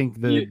 That's, I think,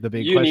 the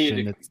big question.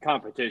 You need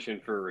competition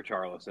for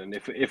Richarlison.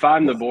 If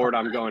I'm the board,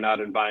 I'm going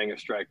out and buying a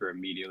striker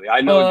immediately. I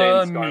know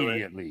Dane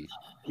Scarlett.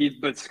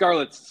 But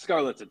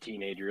Scarlett's a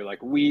teenager.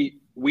 Like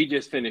we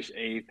just finished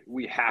 8th.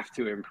 We have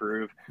to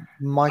improve.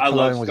 Michael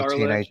Owen was a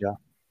teenager.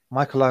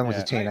 Michael Owen was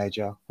a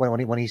teenager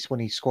when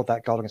he scored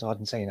that goal against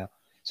Argentina.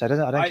 So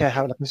I don't care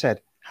how, like I said,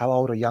 how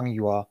old or young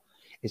you are.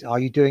 Are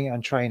you doing it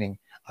on training?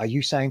 Are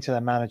you saying to the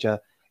manager,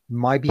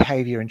 my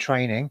behavior in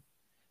training,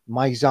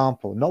 my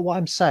example, not what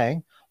I'm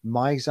saying,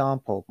 my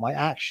example, my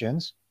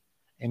actions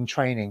in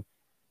training,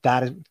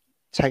 that is,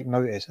 take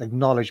notice,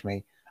 acknowledge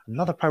me.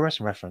 Another pro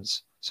wrestling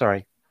reference.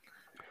 Sorry.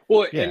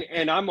 Well, yeah.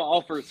 and I'm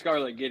all for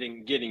Scarlett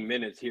getting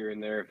minutes here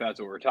and there if that's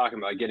what we're talking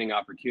about, getting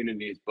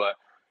opportunities. But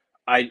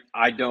I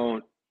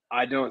don't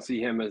see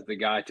him as the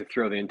guy to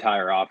throw the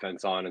entire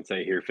offense on and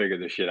say, here, figure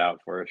this shit out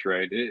for us,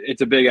 right?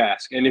 It's a big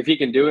ask. And if he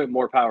can do it,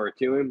 more power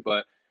to him.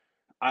 But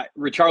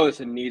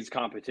Richarlison needs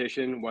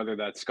competition, whether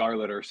that's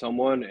Scarlett or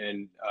someone,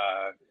 and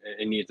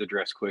it needs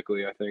addressed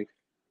quickly, I think.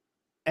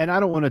 And I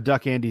don't want to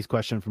duck Andy's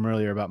question from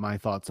earlier about my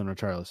thoughts on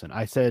Richarlison.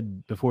 I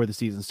said before the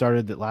season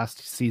started that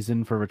last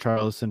season for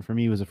Richarlison for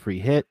me was a free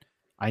hit.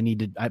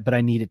 But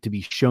I need it to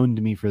be shown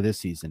to me for this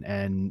season.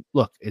 And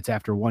look, it's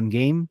after one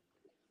game,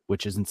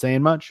 which isn't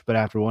saying much, but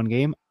after one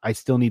game, I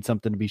still need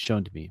something to be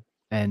shown to me.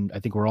 And I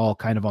think we're all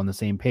kind of on the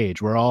same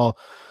page. We're all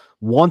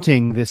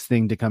wanting this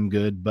thing to come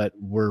good, but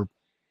we're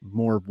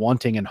more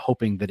wanting and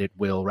hoping that it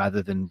will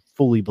rather than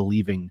fully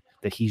believing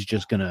that he's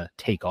just going to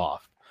take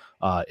off,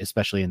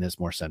 especially in this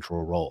more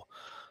central role.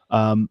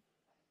 I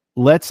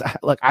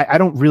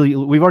don't really,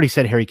 we've already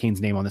said Harry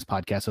Kane's name on this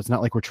podcast, so it's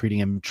not like we're treating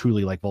him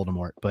truly like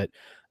Voldemort, but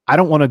I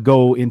don't want to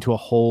go into a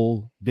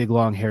whole big,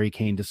 long Harry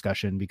Kane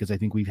discussion because I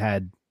think we've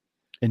had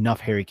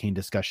enough Harry Kane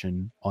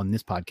discussion on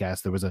this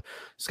podcast. There was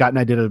Scott and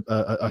I did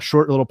a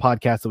short little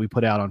podcast that we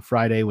put out on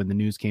Friday when the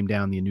news came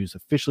down. The news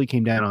officially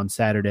came down on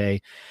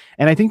Saturday.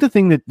 And I think the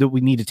thing that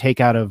we need to take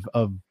out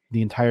of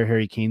the entire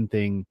Harry Kane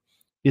thing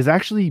is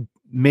actually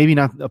maybe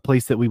not a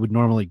place that we would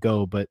normally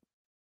go, but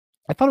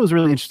I thought it was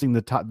really interesting.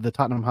 The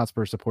Tottenham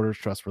Hotspur Supporters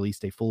Trust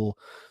released a full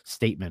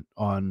statement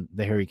on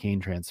the Harry Kane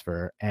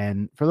transfer.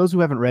 And for those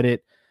who haven't read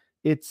it,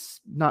 it's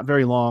not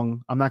very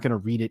long. I'm not going to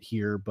read it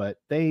here, but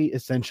they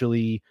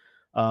essentially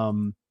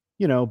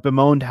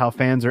bemoaned how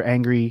fans are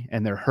angry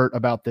and they're hurt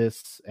about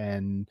this,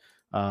 and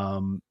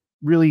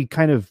really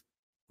kind of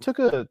took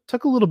a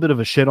little bit of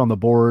a shit on the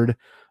board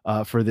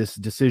for this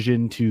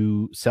decision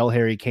to sell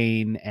Harry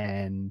Kane,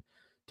 and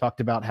talked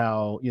about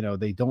how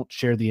they don't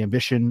share the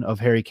ambition of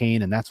Harry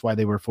Kane and that's why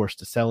they were forced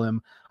to sell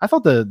him. I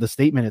thought the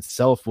statement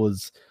itself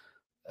was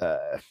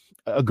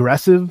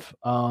aggressive,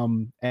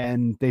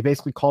 and they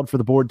basically called for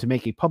the board to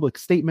make a public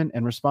statement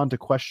and respond to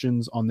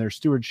questions on their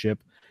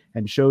stewardship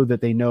and show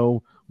that they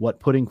know what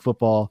putting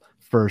football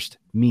first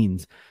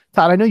means.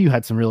 Todd, I know you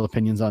had some real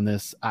opinions on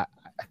this.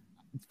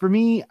 For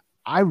me,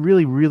 I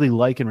really, really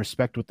like and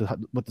respect what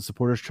the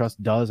Supporters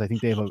Trust does. I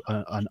think they have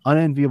an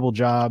unenviable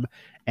job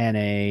and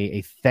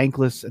a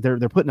thankless. They're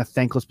put in a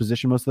thankless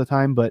position most of the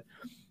time. But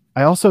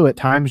I also at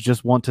times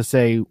just want to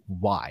say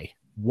why.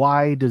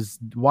 Why does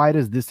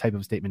this type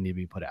of statement need to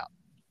be put out?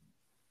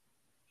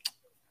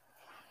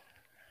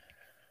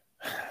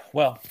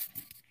 Well,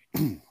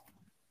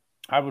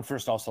 I would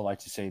first also like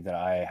to say that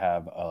I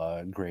have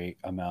a great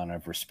amount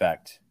of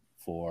respect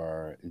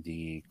for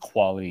the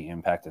quality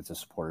impact that the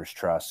Supporters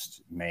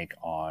Trust make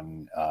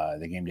on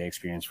the game day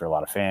experience for a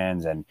lot of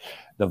fans, and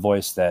the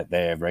voice that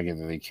they have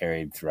regularly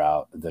carried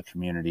throughout the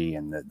community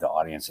and the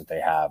audience that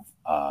they have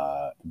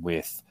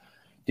with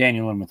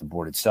Daniel and with the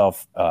board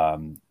itself.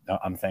 I'm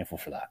thankful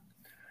for that.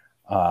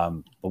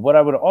 But what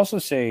I would also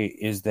say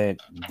is that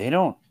they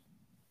don't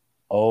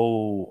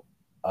owe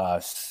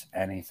us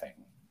anything.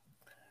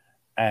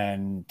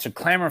 And to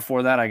clamor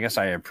for that, I guess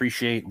I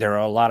appreciate there are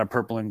a lot of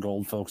purple and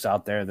gold folks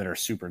out there that are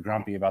super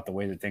grumpy about the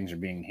way that things are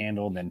being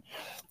handled. And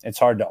it's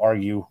hard to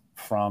argue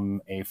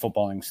from a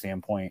footballing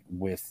standpoint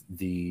with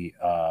the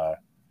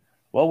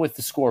with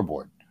the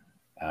scoreboard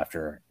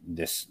after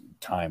this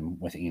time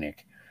with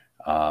Enoch.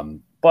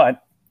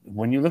 But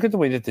when you look at the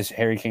way that this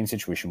Harry Kane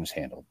situation was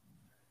handled,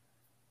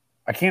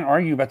 I can't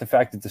argue about the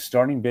fact that the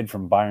starting bid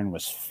from Bayern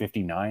was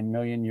 59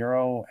 million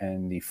euro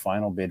and the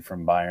final bid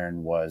from Bayern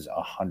was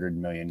 100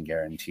 million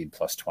guaranteed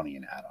plus 20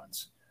 in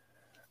add-ons.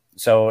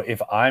 So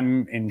if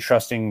I'm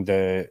entrusting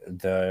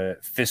the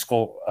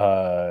fiscal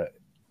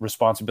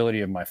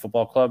responsibility of my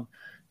football club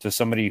to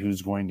somebody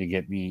who's going to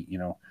get me,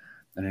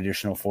 an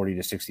additional 40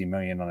 to 60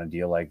 million on a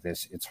deal like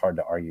this, it's hard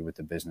to argue with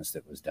the business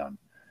that was done.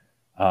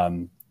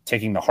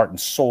 Taking the heart and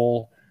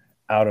soul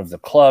out of the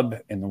club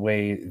in the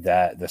way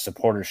that the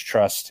supporters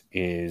trust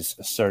is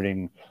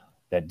asserting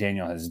that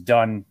Daniel has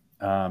done,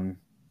 I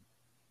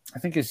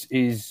think that's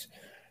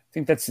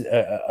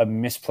a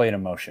misplayed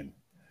emotion.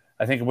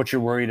 I think what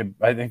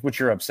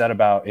you're upset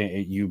about,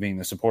 you being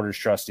the supporters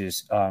trust,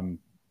 is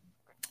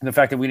the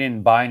fact that we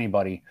didn't buy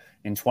anybody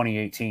in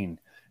 2018,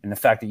 and the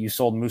fact that you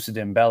sold Moussa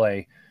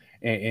Dembele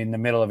in the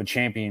middle of a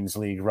Champions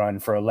League run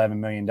for $11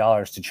 million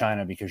to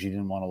China because you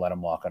didn't want to let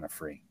him walk on a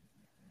free.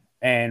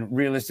 And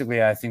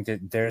realistically, I think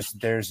that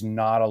there's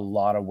not a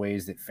lot of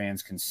ways that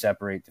fans can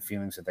separate the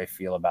feelings that they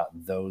feel about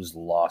those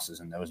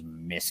losses and those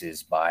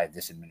misses by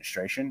this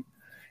administration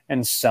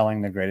and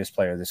selling the greatest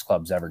player this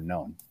club's ever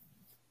known.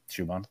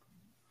 Shubhan?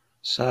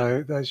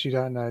 So, those who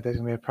don't know, there's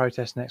going to be a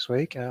protest next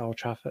week at Old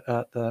Trafford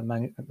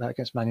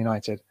against Man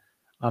United.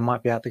 I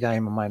might be at the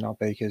game, I might not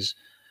be, because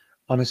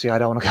honestly, I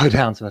don't want to go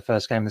down to the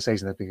first game of the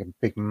season. There'll be a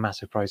big,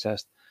 massive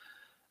protest.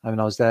 I mean,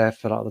 I was there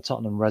for the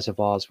Tottenham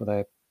reservoirs where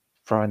they're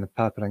throwing the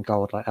purple and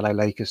gold, like LA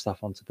Lakers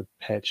stuff, onto the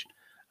pitch,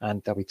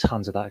 and there'll be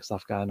tons of that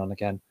stuff going on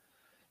again.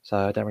 So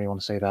I don't really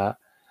want to see that.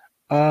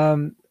 I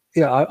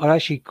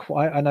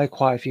know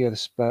quite a few of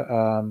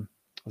the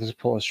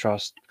supporters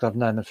trust, because I've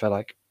known them for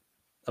like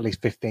at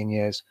least 15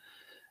 years.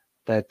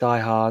 They're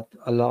diehard.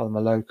 A lot of them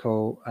are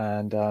local,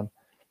 and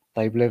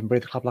they live and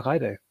breathe the club like I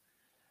do.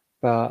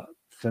 But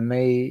for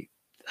me,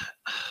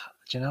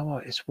 do you know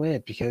what? It's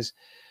weird because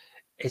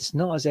it's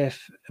not as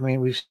if, I mean,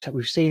 we've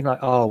seen like,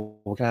 oh,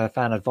 we're going to have a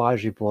fan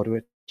advisory board,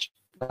 which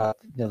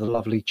the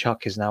lovely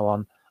Chuck is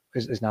now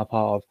now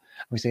part of.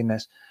 We've seen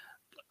this.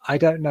 I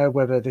don't know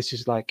whether this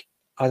is like,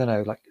 I don't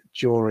know, like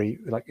jewelry.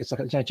 Like it's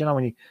like, do you know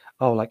when you,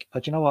 do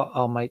you know what?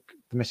 I'll make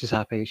the missus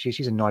happy.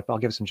 She's annoyed, but I'll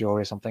give her some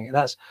jewelry or something.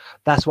 That's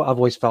what I've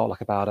always felt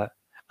like about it.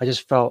 I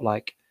just felt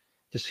like,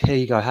 just here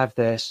you go, have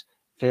this,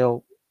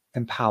 feel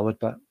empowered,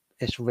 but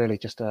it's really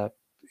just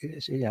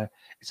it's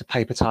a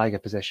paper tiger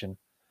position.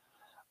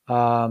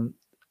 Like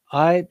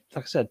I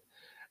said,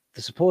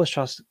 the supporters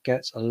trust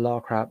gets a lot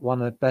of crap. One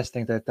of the best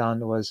things they've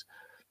done was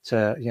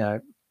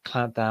to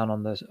clamp down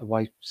on the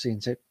away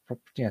season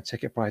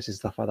ticket prices,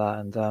 stuff like that.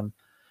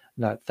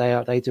 And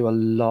they do a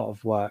lot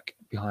of work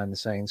behind the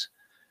scenes,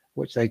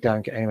 which they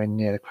don't get anywhere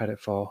near the credit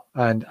for.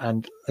 And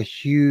a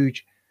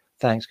huge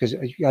thanks, because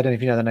I don't know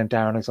if you know the name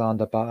Darren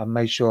Alexander, but I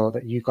made sure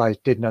that you guys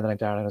did know the name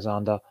Darren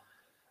Alexander,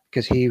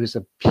 because he was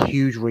a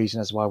huge reason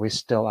as why we're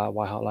still at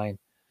White Hart Lane.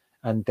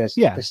 And there's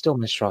still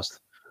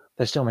mistrust.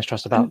 There's still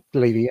mistrust about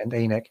Levy and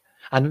Enoch.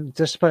 And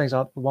just to put an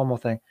example, one more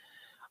thing.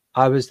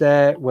 I was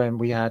there when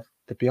we had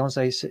the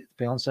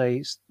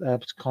Beyonce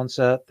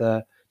concert,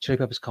 the Chili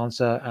Peppers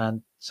concert,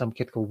 and some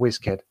kid called Whiz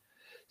Kid.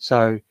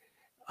 So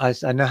I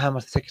know how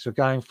much the tickets were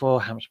going for,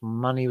 how much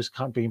money was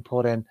being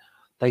poured in.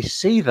 They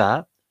see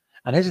that,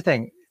 and here's the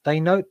thing: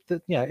 they know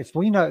that if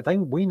we know,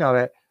 we know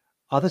it.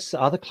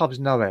 Other clubs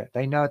know it.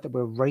 They know that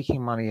we're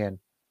raking money in.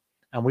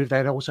 And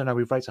they also know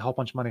we've raised a whole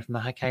bunch of money from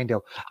the Kane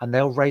deal, and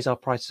they'll raise our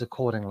prices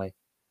accordingly.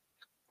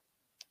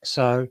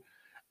 So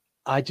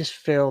I just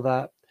feel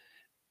that,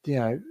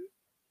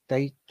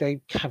 they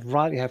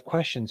rightly have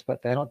questions,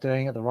 but they're not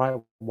doing it the right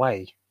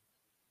way.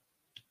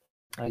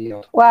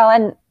 Well,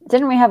 and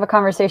didn't we have a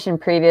conversation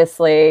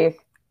previously?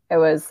 It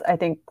was, I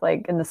think,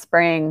 like in the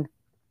spring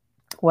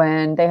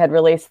when they had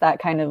released that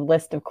kind of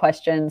list of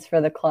questions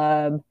for the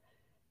club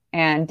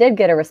and did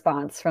get a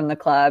response from the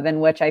club,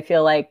 in which I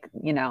feel like,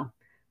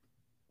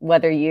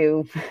 whether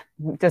you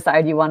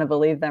decide you want to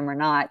believe them or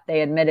not,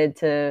 they admitted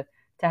to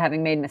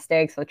having made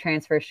mistakes with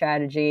transfer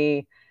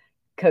strategy,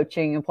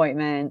 coaching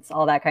appointments,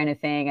 all that kind of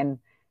thing. And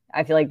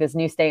I feel like this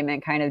new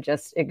statement kind of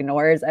just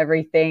ignores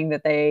everything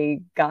that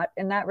they got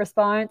in that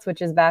response,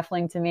 which is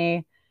baffling to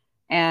me.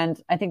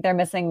 And I think they're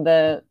missing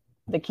the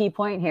key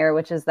point here,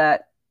 which is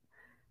that,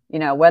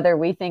 whether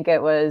we think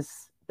it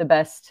was the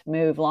best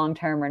move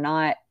long-term or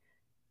not,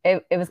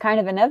 it was kind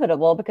of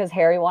inevitable because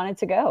Harry wanted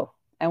to go.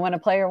 And when a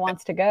player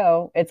wants to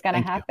go, it's going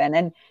to happen.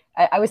 And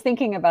I was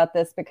thinking about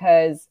this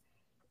because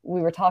we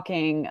were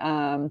talking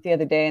the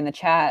other day in the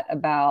chat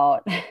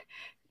about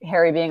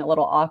Harry being a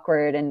little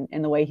awkward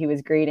in the way he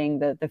was greeting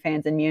the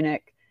fans in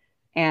Munich.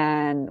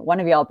 And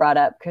one of y'all brought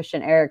up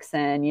Christian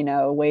Eriksen,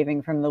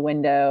 waving from the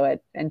window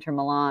at Inter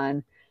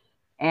Milan.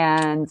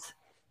 And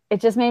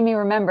it just made me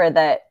remember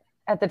that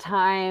at the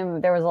time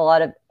there was a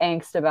lot of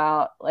angst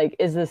about, like,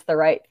 is this the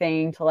right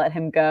thing to let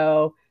him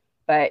go?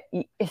 But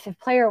if a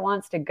player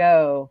wants to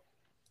go,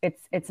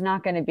 it's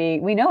not going to be,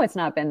 we know it's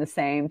not been the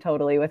same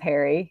totally with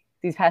Harry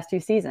these past 2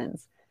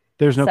 seasons.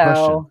 There's no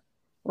question.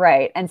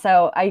 Right. And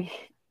so I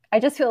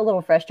just feel a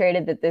little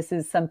frustrated that this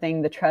is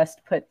something the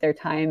trust put their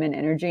time and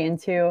energy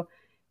into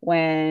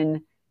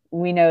when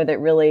we know that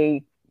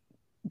really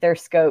their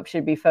scope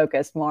should be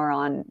focused more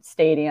on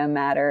stadium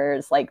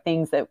matters, like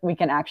things that we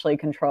can actually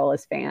control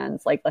as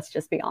fans. Like, let's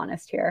just be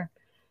honest here.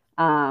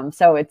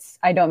 So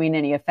I don't mean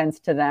any offense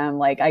to them.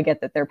 Like, I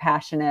get that they're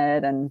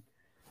passionate, and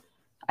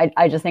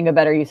I just think a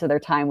better use of their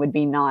time would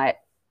be not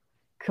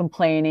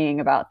complaining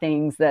about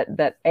things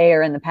that A,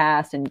 are in the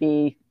past, and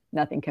B,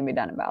 nothing can be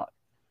done about.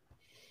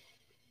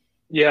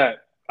 Yeah,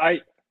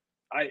 I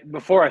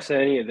before I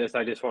say any of this,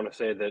 I just want to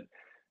say that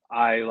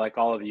I, like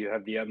all of you,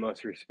 have the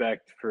utmost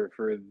respect for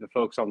the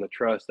folks on the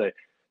trust.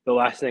 The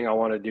last thing I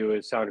want to do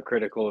is sound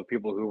critical of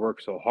people who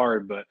work so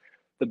hard, but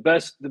the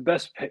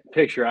best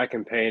picture I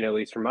can paint, at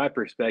least from my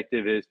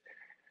perspective, is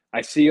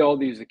I see all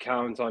these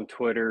accounts on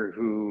Twitter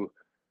who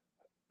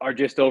are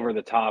just over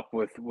the top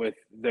with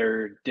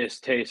their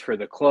distaste for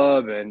the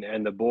club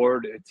and the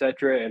board,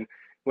 etc. And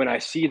when I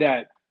see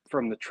that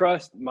from the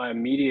trust, my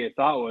immediate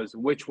thought was,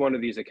 which one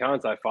of these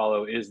accounts I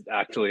follow is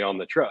actually on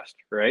the trust,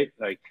 right?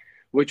 Like,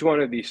 which one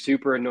of these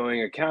super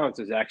annoying accounts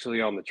is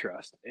actually on the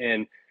trust?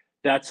 And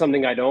that's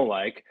something I don't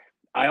like.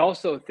 I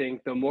also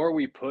think the more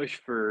we push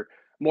for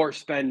more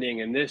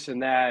spending and this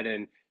and that,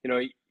 and, you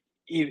know,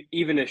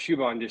 even as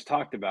Shubhan just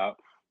talked about,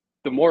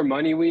 the more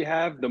money we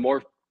have, the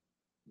more,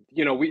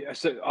 you know,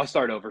 I'll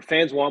start over.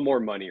 Fans want more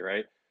money,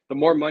 right? The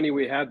more money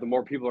we have, the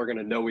more people are going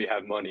to know we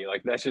have money.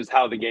 Like, that's just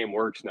how the game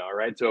works now,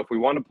 right? So if we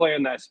want to play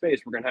in that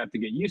space, we're going to have to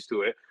get used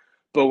to it.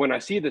 But when I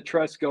see the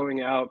trust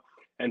going out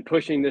and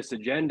pushing this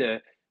agenda,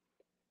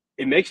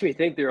 it makes me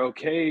think they're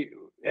okay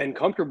and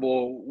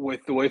comfortable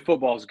with the way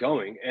football's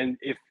going. And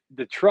if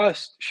the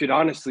trust should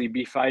honestly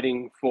be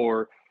fighting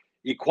for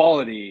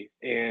equality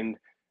and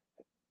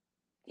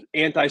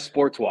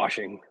anti-sports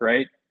washing,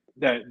 right?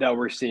 That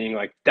we're seeing,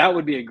 like, that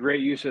would be a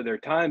great use of their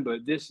time. But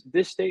this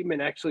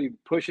statement actually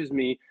pushes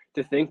me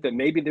to think that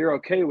maybe they're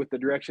okay with the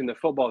direction that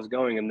football is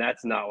going, and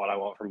that's not what I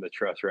want from the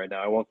trust right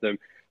now. I want them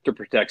to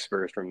protect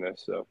Spurs from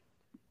this. So,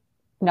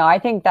 no, I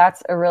think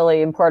that's a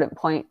really important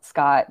point,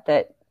 Scott,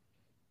 that,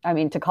 I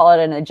mean, to call it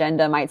an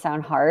agenda might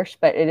sound harsh,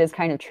 but it is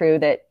kind of true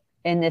that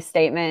in this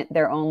statement,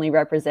 they're only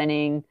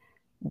representing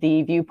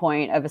the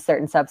viewpoint of a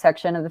certain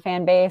subsection of the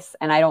fan base.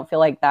 And I don't feel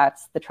like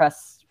that's the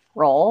trust's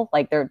role.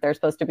 Like, they're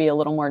supposed to be a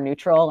little more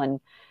neutral and,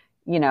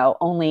 you know,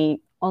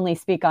 only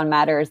speak on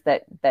matters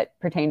that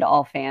pertain to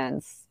all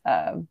fans,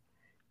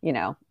 you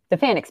know, the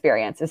fan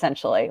experience,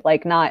 essentially,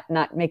 like not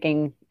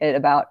making it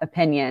about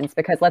opinions,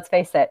 because let's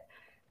face it,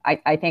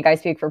 I think I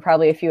speak for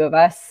probably a few of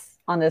us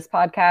on this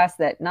podcast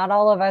that not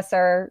all of us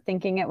are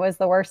thinking it was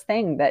the worst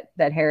thing that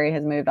Harry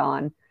has moved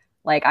on.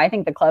 Like, I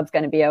think the club's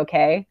going to be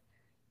okay,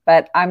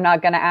 but I'm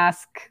not going to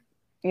ask,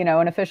 you know,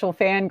 an official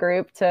fan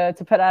group to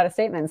put out a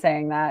statement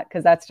saying that,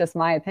 because that's just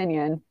my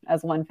opinion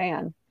as one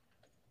fan.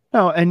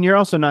 No, and you're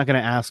also not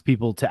going to ask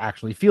people to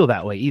actually feel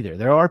that way either.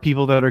 There are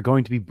people that are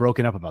going to be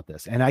broken up about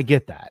this, and I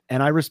get that,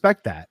 and I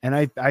respect that, and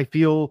I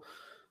feel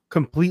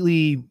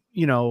completely,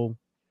 you know,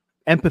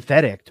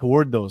 empathetic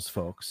toward those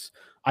folks.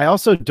 I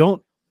also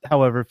don't,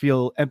 however,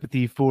 feel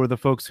empathy for the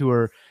folks who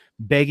are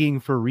begging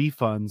for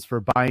refunds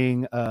for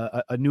buying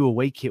a new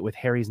away kit with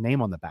Harry's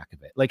name on the back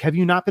of it. Like, have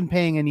you not been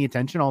paying any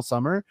attention all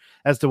summer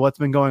as to what's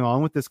been going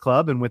on with this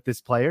club and with this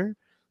player?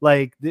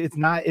 Like,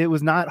 it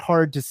was not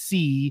hard to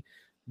see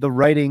the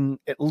writing,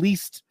 at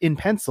least in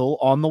pencil,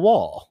 on the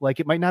wall. Like,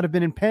 it might not have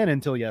been in pen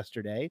until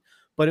yesterday,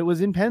 but it was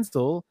in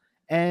pencil,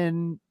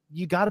 and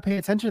you got to pay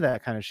attention to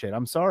that kind of shit.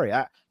 I'm sorry.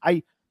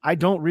 I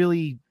can't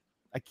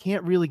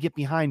really get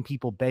behind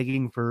people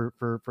begging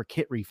for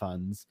kit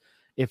refunds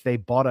if they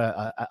bought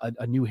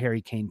a new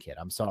Harry Kane kit.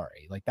 I'm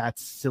sorry. Like,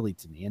 that's silly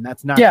to me. And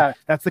that's not,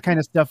 that's the kind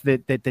of stuff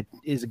that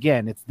is,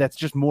 again, that's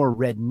just more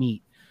red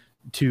meat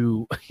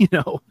to, you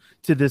know,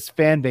 to this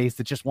fan base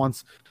that just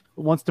wants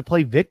to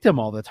play victim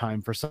all the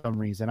time for some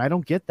reason. I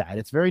don't get that.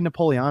 It's very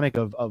Napoleonic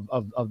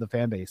of the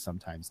fan base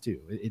sometimes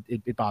too.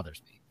 It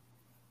bothers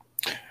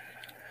me.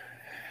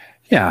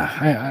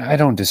 Yeah, I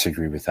don't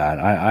disagree with that.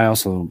 I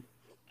also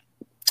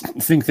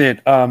think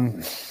that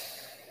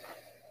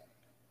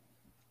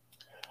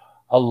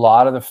a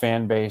lot of the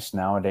fan base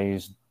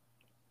nowadays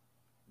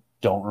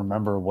don't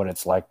remember what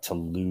it's like to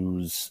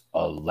lose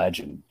a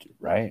legend,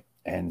 right?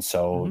 And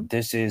so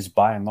this is,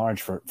 by and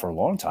large, for a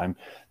long time,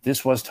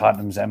 this was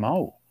Tottenham's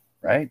MO,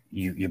 right?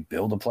 You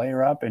build a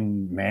player up,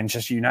 and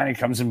Manchester United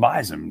comes and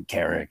buys him,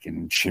 Carrick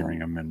and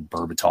Sheringham and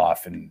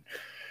Berbatov, and,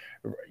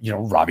 you know,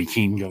 Robbie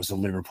Keane goes to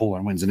Liverpool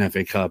and wins an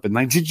FA Cup, and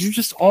like,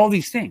 just all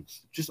these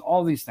things.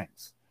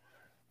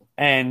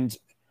 And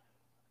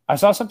I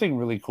saw something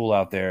really cool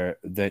out there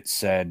that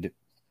said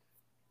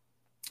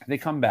they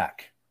come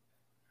back.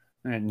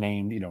 And it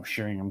named, you know,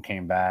 Sheringham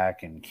came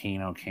back, and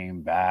Keno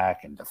came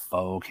back, and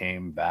Defoe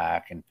came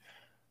back, and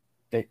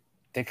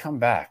they come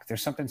back.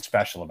 There's something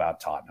special about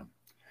Tottenham.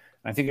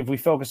 And I think if we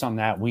focus on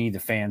that, we, the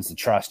fans, the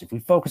trust, if we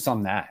focus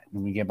on that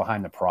and we get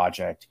behind the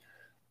project,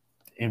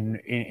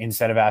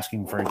 instead of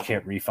asking for a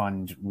kit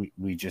refund,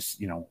 we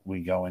just,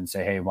 we go and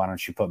say, hey, why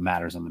don't you put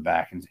Matters on the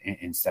back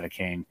instead of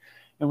Kane,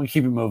 and we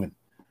keep it moving.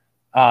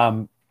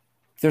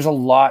 There's a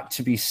lot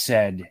to be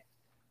said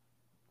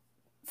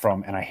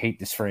from, and I hate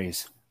this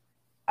phrase,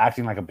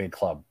 acting like a big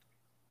club.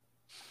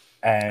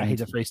 And I hate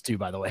the phrase too,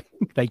 by the way.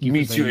 Thank you.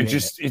 Me too.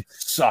 It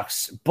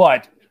sucks.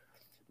 But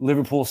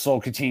Liverpool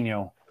sold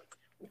Coutinho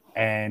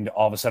and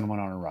all of a sudden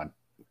went on a run.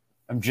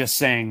 I'm just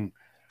saying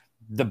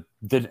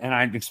and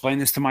I explained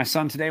this to my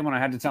son today when I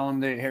had to tell him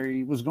that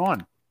Harry was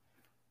gone.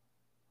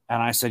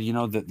 And I said,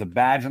 the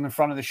badge on the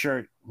front of the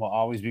shirt will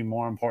always be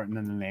more important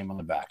than the name on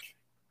the back.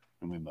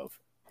 And we move.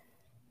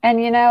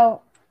 And,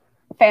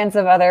 fans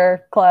of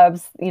other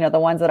clubs, the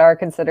ones that are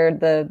considered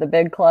the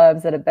big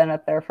clubs that have been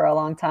up there for a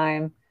long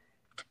time,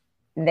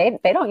 they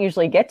don't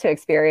usually get to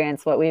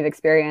experience what we've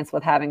experienced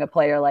with having a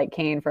player like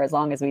Kane for as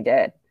long as we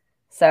did.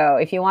 So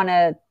if you want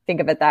to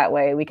think of it that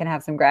way, we can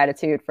have some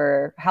gratitude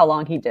for how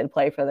long he did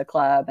play for the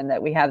club and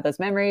that we have those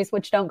memories,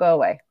 which don't go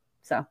away.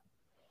 So.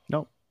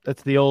 No,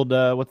 that's the old,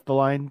 what's the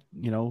line?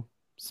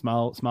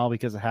 Smile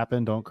because it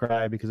happened. Don't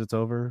cry because it's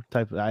over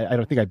type. I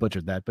don't think I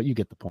butchered that, but you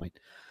get the point.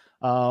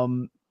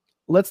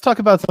 Let's talk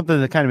about something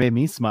that kind of made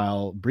me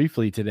smile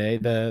briefly today.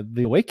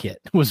 The away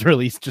kit was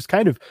released just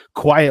kind of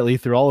quietly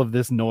through all of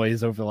this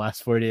noise over the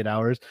last 48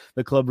 hours.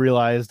 The club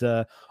realized,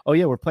 oh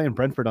yeah, we're playing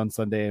Brentford on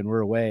Sunday and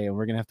we're away and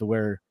we're going to have to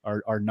wear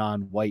our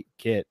non-white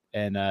kit.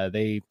 And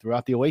they threw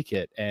out the away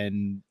kit.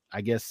 And I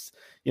guess,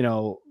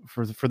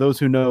 for those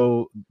who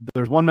know,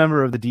 there's one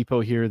member of the depot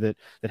here that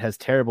has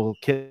terrible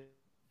kit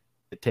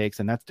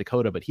takes, and that's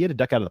Dakota, but he had to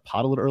duck out of the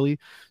pot a little early.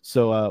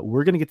 So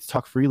we're going to get to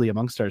talk freely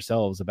amongst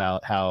ourselves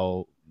about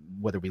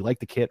whether we like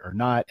the kit or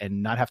not,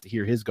 and not have to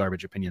hear his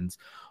garbage opinions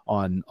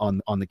on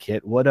the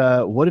kit.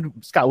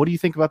 Scott, what do you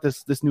think about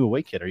this new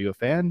away kit? Are you a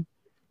fan?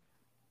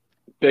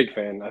 Big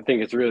fan. I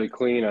think it's really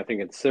clean. I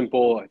think it's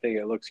simple. I think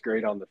it looks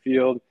great on the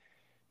field.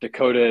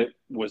 Dakota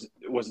was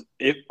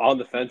on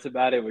the fence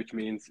about it, which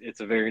means it's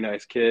a very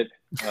nice kit.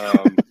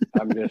 I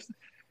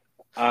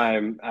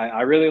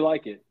really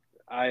like it.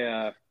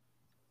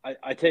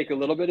 I take a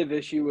little bit of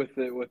issue with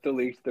the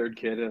league's third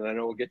kit, and I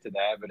know we'll get to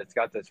that, but it's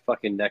got those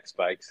fucking neck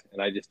spikes,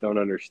 and I just don't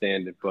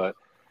understand it. But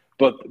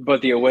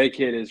the away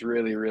kit is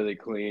really, really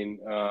clean,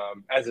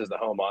 as is the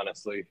home,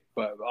 honestly.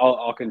 But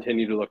I'll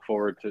continue to look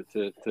forward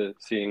to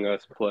seeing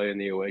us play in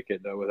the away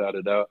kit, though, without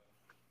a doubt.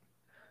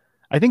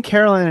 I think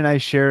Caroline and I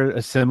share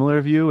a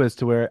similar view as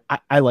to where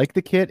I like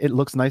the kit. It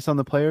looks nice on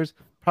the players.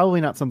 Probably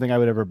not something I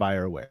would ever buy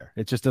or wear.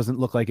 It just doesn't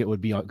look like it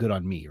would be good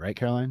on me, right,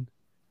 Caroline?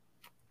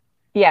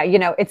 Yeah,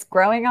 it's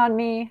growing on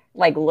me.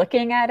 Like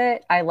looking at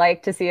it, I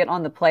like to see it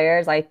on the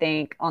players. I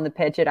think on the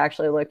pitch, it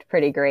actually looked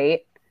pretty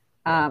great,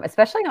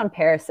 especially on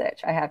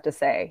Perisic, I have to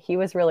say. He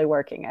was really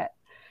working it.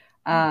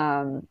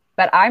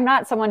 But I'm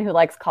not someone who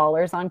likes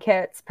collars on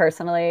kits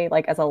personally,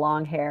 like as a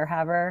long hair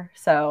haver.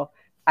 So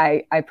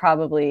I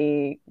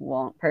probably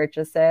won't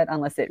purchase it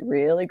unless it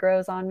really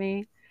grows on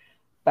me.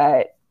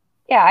 But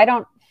yeah, I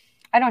don't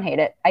hate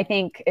it. I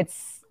think it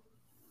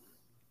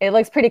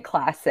looks pretty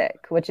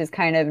classic, which is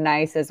kind of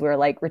nice as we're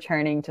like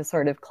returning to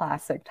sort of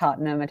classic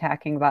Tottenham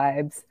attacking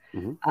vibes.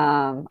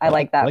 Mm-hmm. I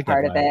like that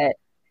part of it.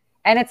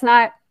 And it's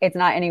not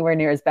anywhere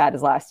near as bad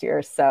as last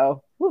year.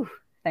 So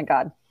thank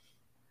God.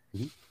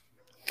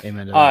 Mm-hmm.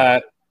 Amen to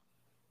that.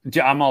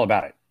 I'm all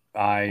about it.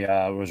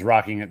 I was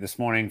rocking it this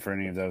morning for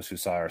any of those who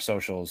saw our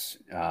socials.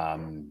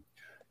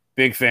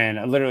 Big fan.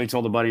 I literally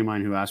told a buddy of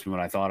mine who asked me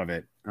what I thought of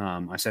it.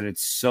 I said,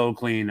 it's so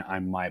clean, I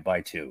might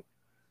buy two.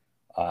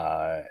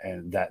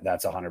 And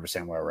that's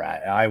 100% where we're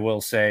at. I will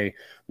say,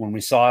 when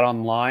we saw it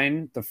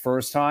online the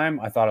first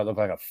time, I thought it looked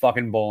like a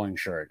fucking bowling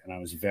shirt, and I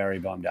was very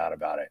bummed out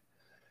about it.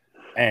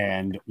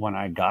 And when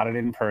I got it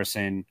in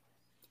person,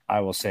 I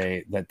will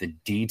say that the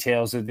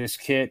details of this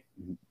kit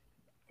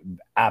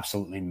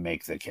absolutely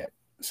make the kit.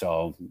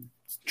 So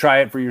try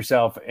it for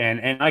yourself.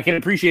 And I can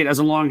appreciate, as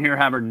a long hair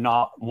haver,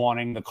 not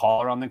wanting the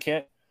collar on the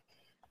kit.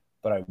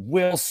 But I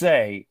will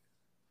say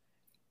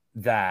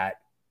that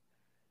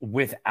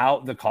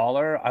without the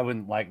collar, I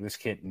wouldn't like this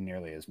kit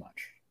nearly as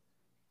much.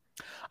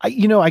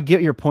 I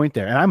get your point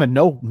there, and I'm a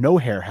no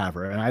hair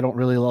haver, and I don't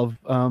really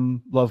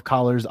love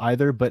collars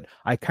either. But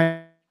I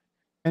kind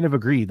of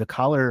agree. The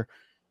collar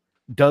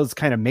does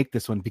kind of make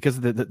this one, because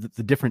of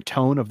the different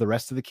tone of the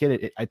rest of the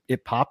kit.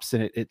 It pops,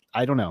 and it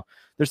I don't know.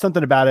 There's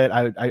something about it.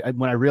 I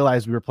when I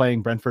realized we were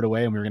playing Brentford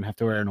away and we were gonna have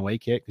to wear an away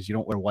kit, because you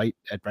don't wear white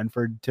at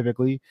Brentford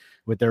typically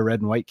with their red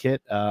and white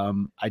kit. I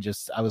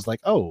was like,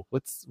 oh,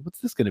 what's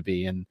this gonna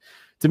be? And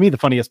to me, the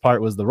funniest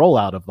part was the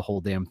rollout of the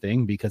whole damn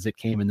thing, because it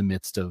came in the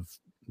midst of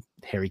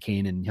Harry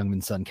Kane and Heung-min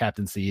Son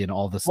captaincy and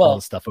all this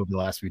stuff over the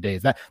last few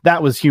days.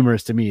 That was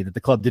humorous to me, that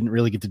the club didn't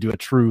really get to do a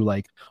true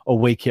like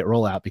away kit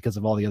rollout because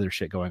of all the other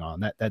shit going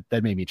on.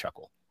 That made me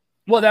chuckle.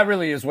 Well, that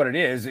really is what it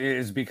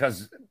is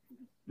because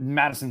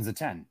Madison's a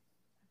 10,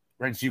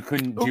 right? So you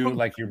couldn't do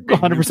like your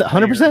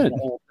 100%.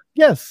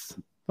 Yes,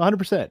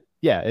 100%.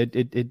 Yeah,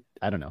 it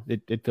I don't know.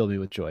 It filled me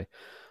with joy.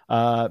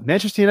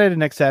 Manchester United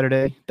next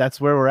Saturday. That's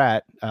where we're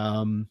at.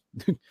 Home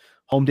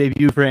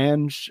debut for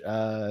Ange.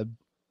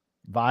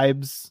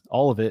 vibes,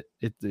 all of it.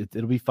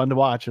 It'll be fun to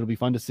watch. It'll be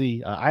fun to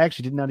see. I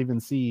actually did not even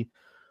see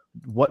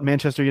what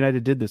Manchester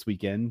United did this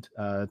weekend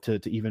to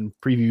even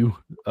preview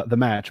the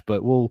match,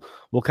 but we'll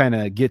kind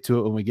of get to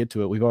it when we get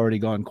to it. We've already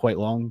gone quite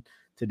long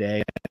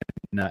today,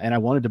 and I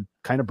wanted to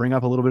kind of bring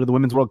up a little bit of the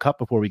Women's World Cup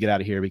before we get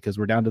out of here, because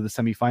we're down to the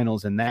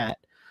semifinals in that,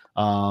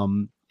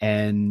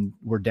 and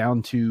we're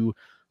down to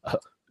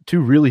two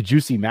really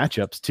juicy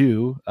matchups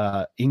too,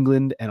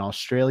 England and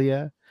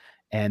Australia,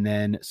 and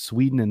then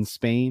Sweden and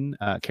Spain.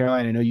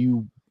 Caroline, I know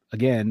you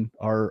again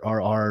are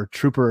our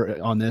trooper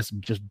on this,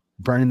 just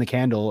burning the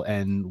candle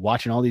and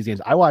watching all these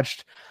games.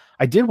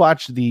 I did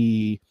watch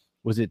who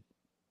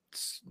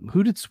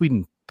did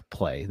Sweden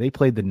play? They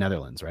played the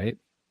Netherlands, right?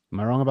 Am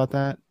I wrong about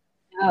that?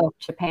 No,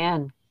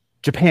 Japan.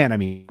 I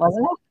mean,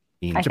 wasn't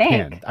it? I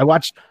Japan. think. I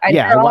watched.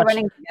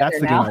 That's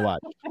the game I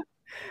watched.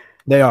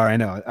 They are. I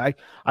know.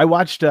 I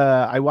watched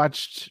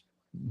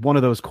one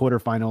of those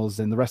quarterfinals,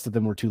 and the rest of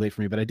them were too late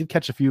for me, but I did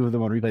catch a few of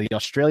them on replay. The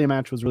Australia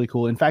match was really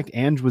cool. In fact,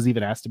 Ange was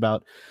even asked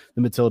about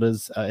the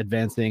Matildas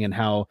advancing and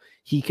how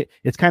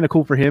it's kind of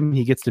cool for him.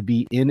 He gets to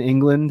be in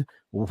England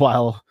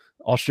while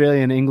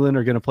Australia and England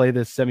are going to play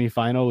this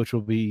semifinal, which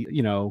will be,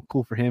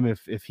 cool for him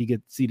if he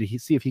gets see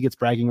if he gets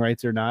bragging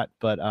rights or not.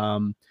 But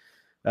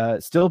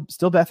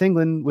still Beth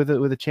England with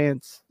a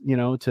chance,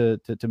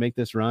 to make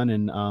this run.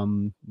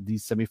 And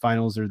these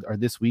semifinals are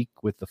this week,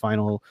 with the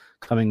final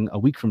coming a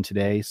week from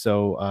today.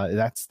 So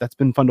that's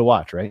been fun to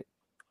watch, right?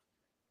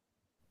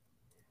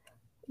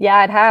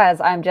 Yeah, it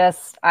has.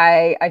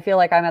 I feel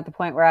like I'm at the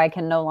point where I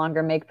can no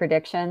longer make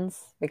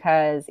predictions,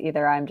 because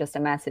either I'm just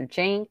a massive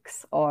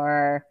jinx,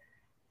 or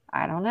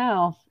I don't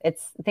know.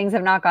 Things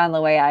have not gone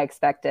the way I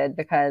expected,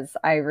 because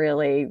I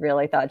really,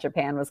 really thought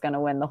Japan was going to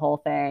win the whole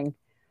thing.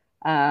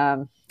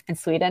 And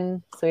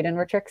Sweden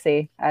were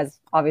tricksy, as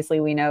obviously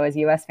we know as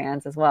US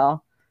fans as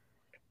well.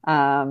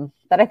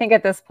 But I think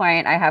at this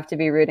point I have to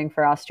be rooting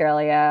for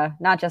Australia,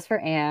 not just for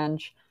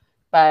Ange,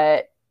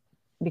 but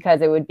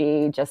because it would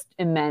be just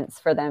immense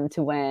for them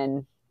to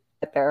win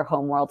at their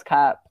home World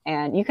Cup.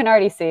 And you can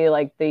already see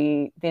like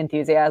the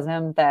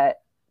enthusiasm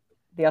that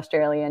the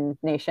Australian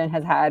nation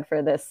has had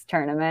for this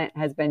tournament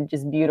has been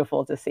just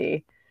beautiful to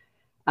see.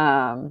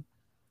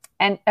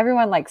 And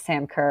everyone likes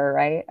Sam Kerr,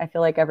 right? I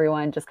feel like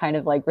everyone just kind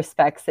of like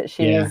respects that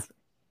she's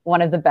one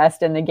of the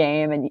best in the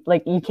game, and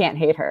like you can't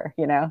hate her,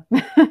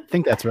 I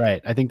think that's right.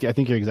 I think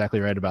you're exactly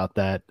right about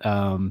that.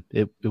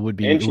 It would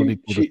be cool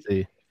to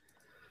see.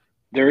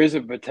 There is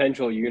a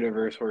potential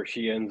universe where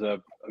she ends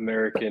up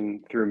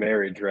American through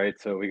marriage, right?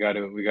 So we got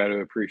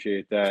to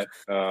appreciate that.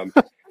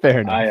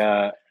 Fair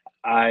enough.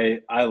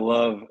 I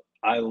love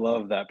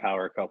that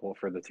power couple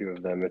for the two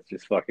of them. It's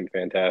just fucking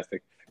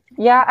fantastic.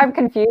 Yeah, I'm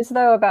confused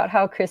though about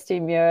how Christy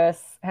Mewis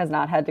has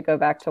not had to go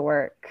back to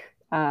work.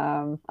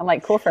 I'm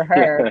like, cool for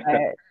her,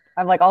 but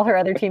I'm like, all her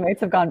other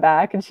teammates have gone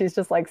back, and she's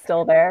just like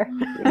still there,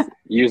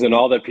 using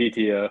all the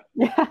PTO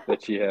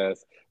that she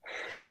has.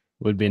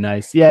 Would be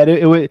nice. Yeah,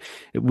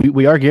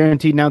 we are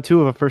guaranteed now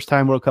too of a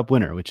first-time World Cup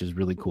winner, which is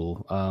really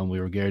cool. We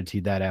were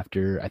guaranteed that I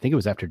think it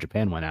was after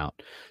Japan went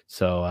out.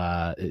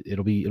 So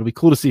it'll be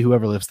cool to see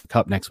whoever lifts the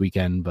cup next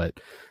weekend. But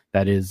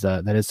that is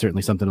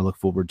certainly something to look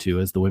forward to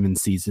as the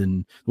Women's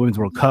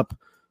World Cup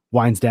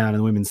winds down, and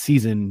the women's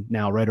season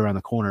now right around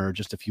the corner,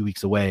 just a few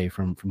weeks away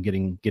from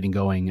getting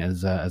going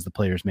as the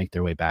players make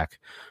their way back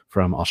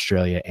from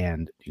Australia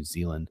and New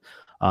Zealand.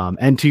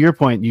 And to your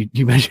point,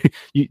 you mentioned,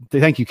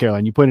 thank you,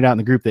 Caroline. You pointed out in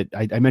the group that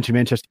I mentioned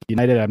Manchester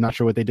United. I'm not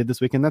sure what they did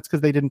this weekend. That's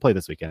because they didn't play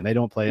this weekend. They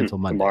don't play until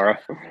Monday,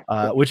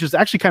 tomorrow, which is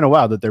actually kind of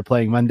wild that they're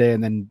playing Monday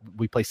and then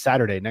we play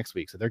Saturday next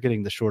week. So they're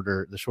getting the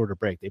shorter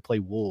break. They play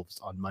Wolves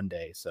on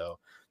Monday, so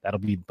that'll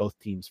be both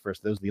teams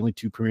first. Those are the only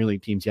two Premier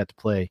League teams yet to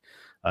play,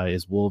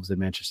 is Wolves and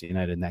Manchester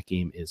United, and that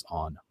game is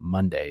on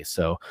Monday.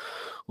 So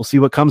we'll see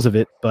what comes of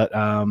it. But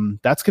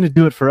that's going to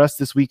do it for us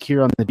this week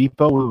here on the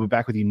Depot. We'll be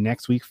back with you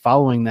next week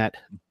following that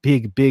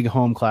big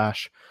home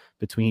clash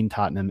between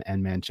Tottenham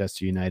and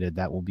Manchester United.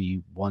 That will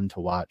be one to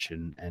watch,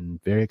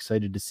 and very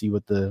excited to see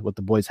what the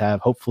boys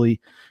have. Hopefully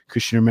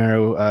Christian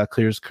Romero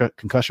clears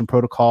concussion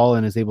protocol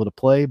and is able to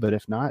play, but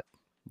if not,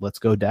 let's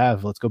go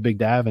Dav. Let's go Big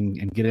Dav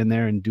and get in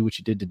there and do what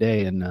you did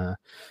today, and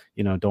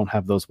don't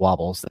have those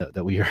wobbles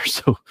that we are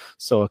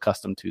so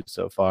accustomed to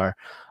so far.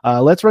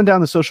 Let's run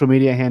down the social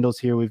media handles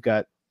here. We've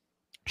got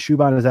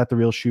Shuban is at The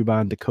Real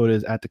Shuban, Dakota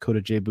is at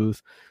Dakota J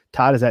Booth,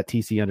 Todd is at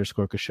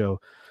TC_Kashow,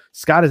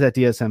 Scott is at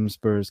DSM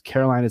Spurs,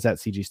 Caroline is at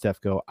CG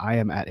Stefko, I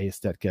am at A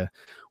Stetka.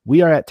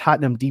 We are at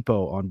Tottenham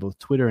Depot on both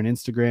Twitter and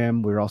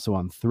Instagram. We're also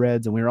on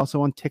Threads, and we're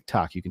also on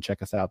TikTok. You can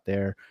check us out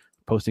there,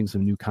 posting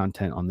some new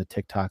content on the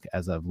TikTok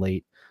as of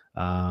late.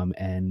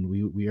 And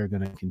we are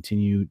going to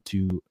continue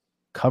to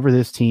cover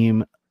this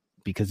team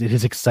because it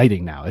is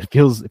exciting now. It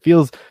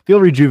feels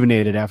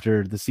rejuvenated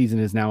after the season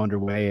is now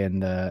underway,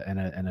 and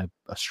a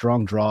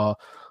strong draw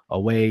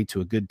away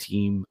to a good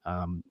team.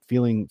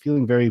 Feeling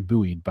very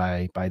buoyed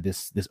by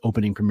this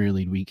opening Premier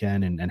League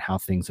weekend and how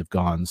things have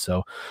gone.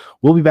 So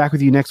we'll be back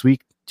with you next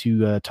week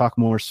to talk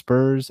more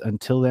Spurs.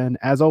 Until then,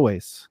 as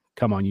always,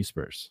 come on, you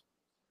Spurs.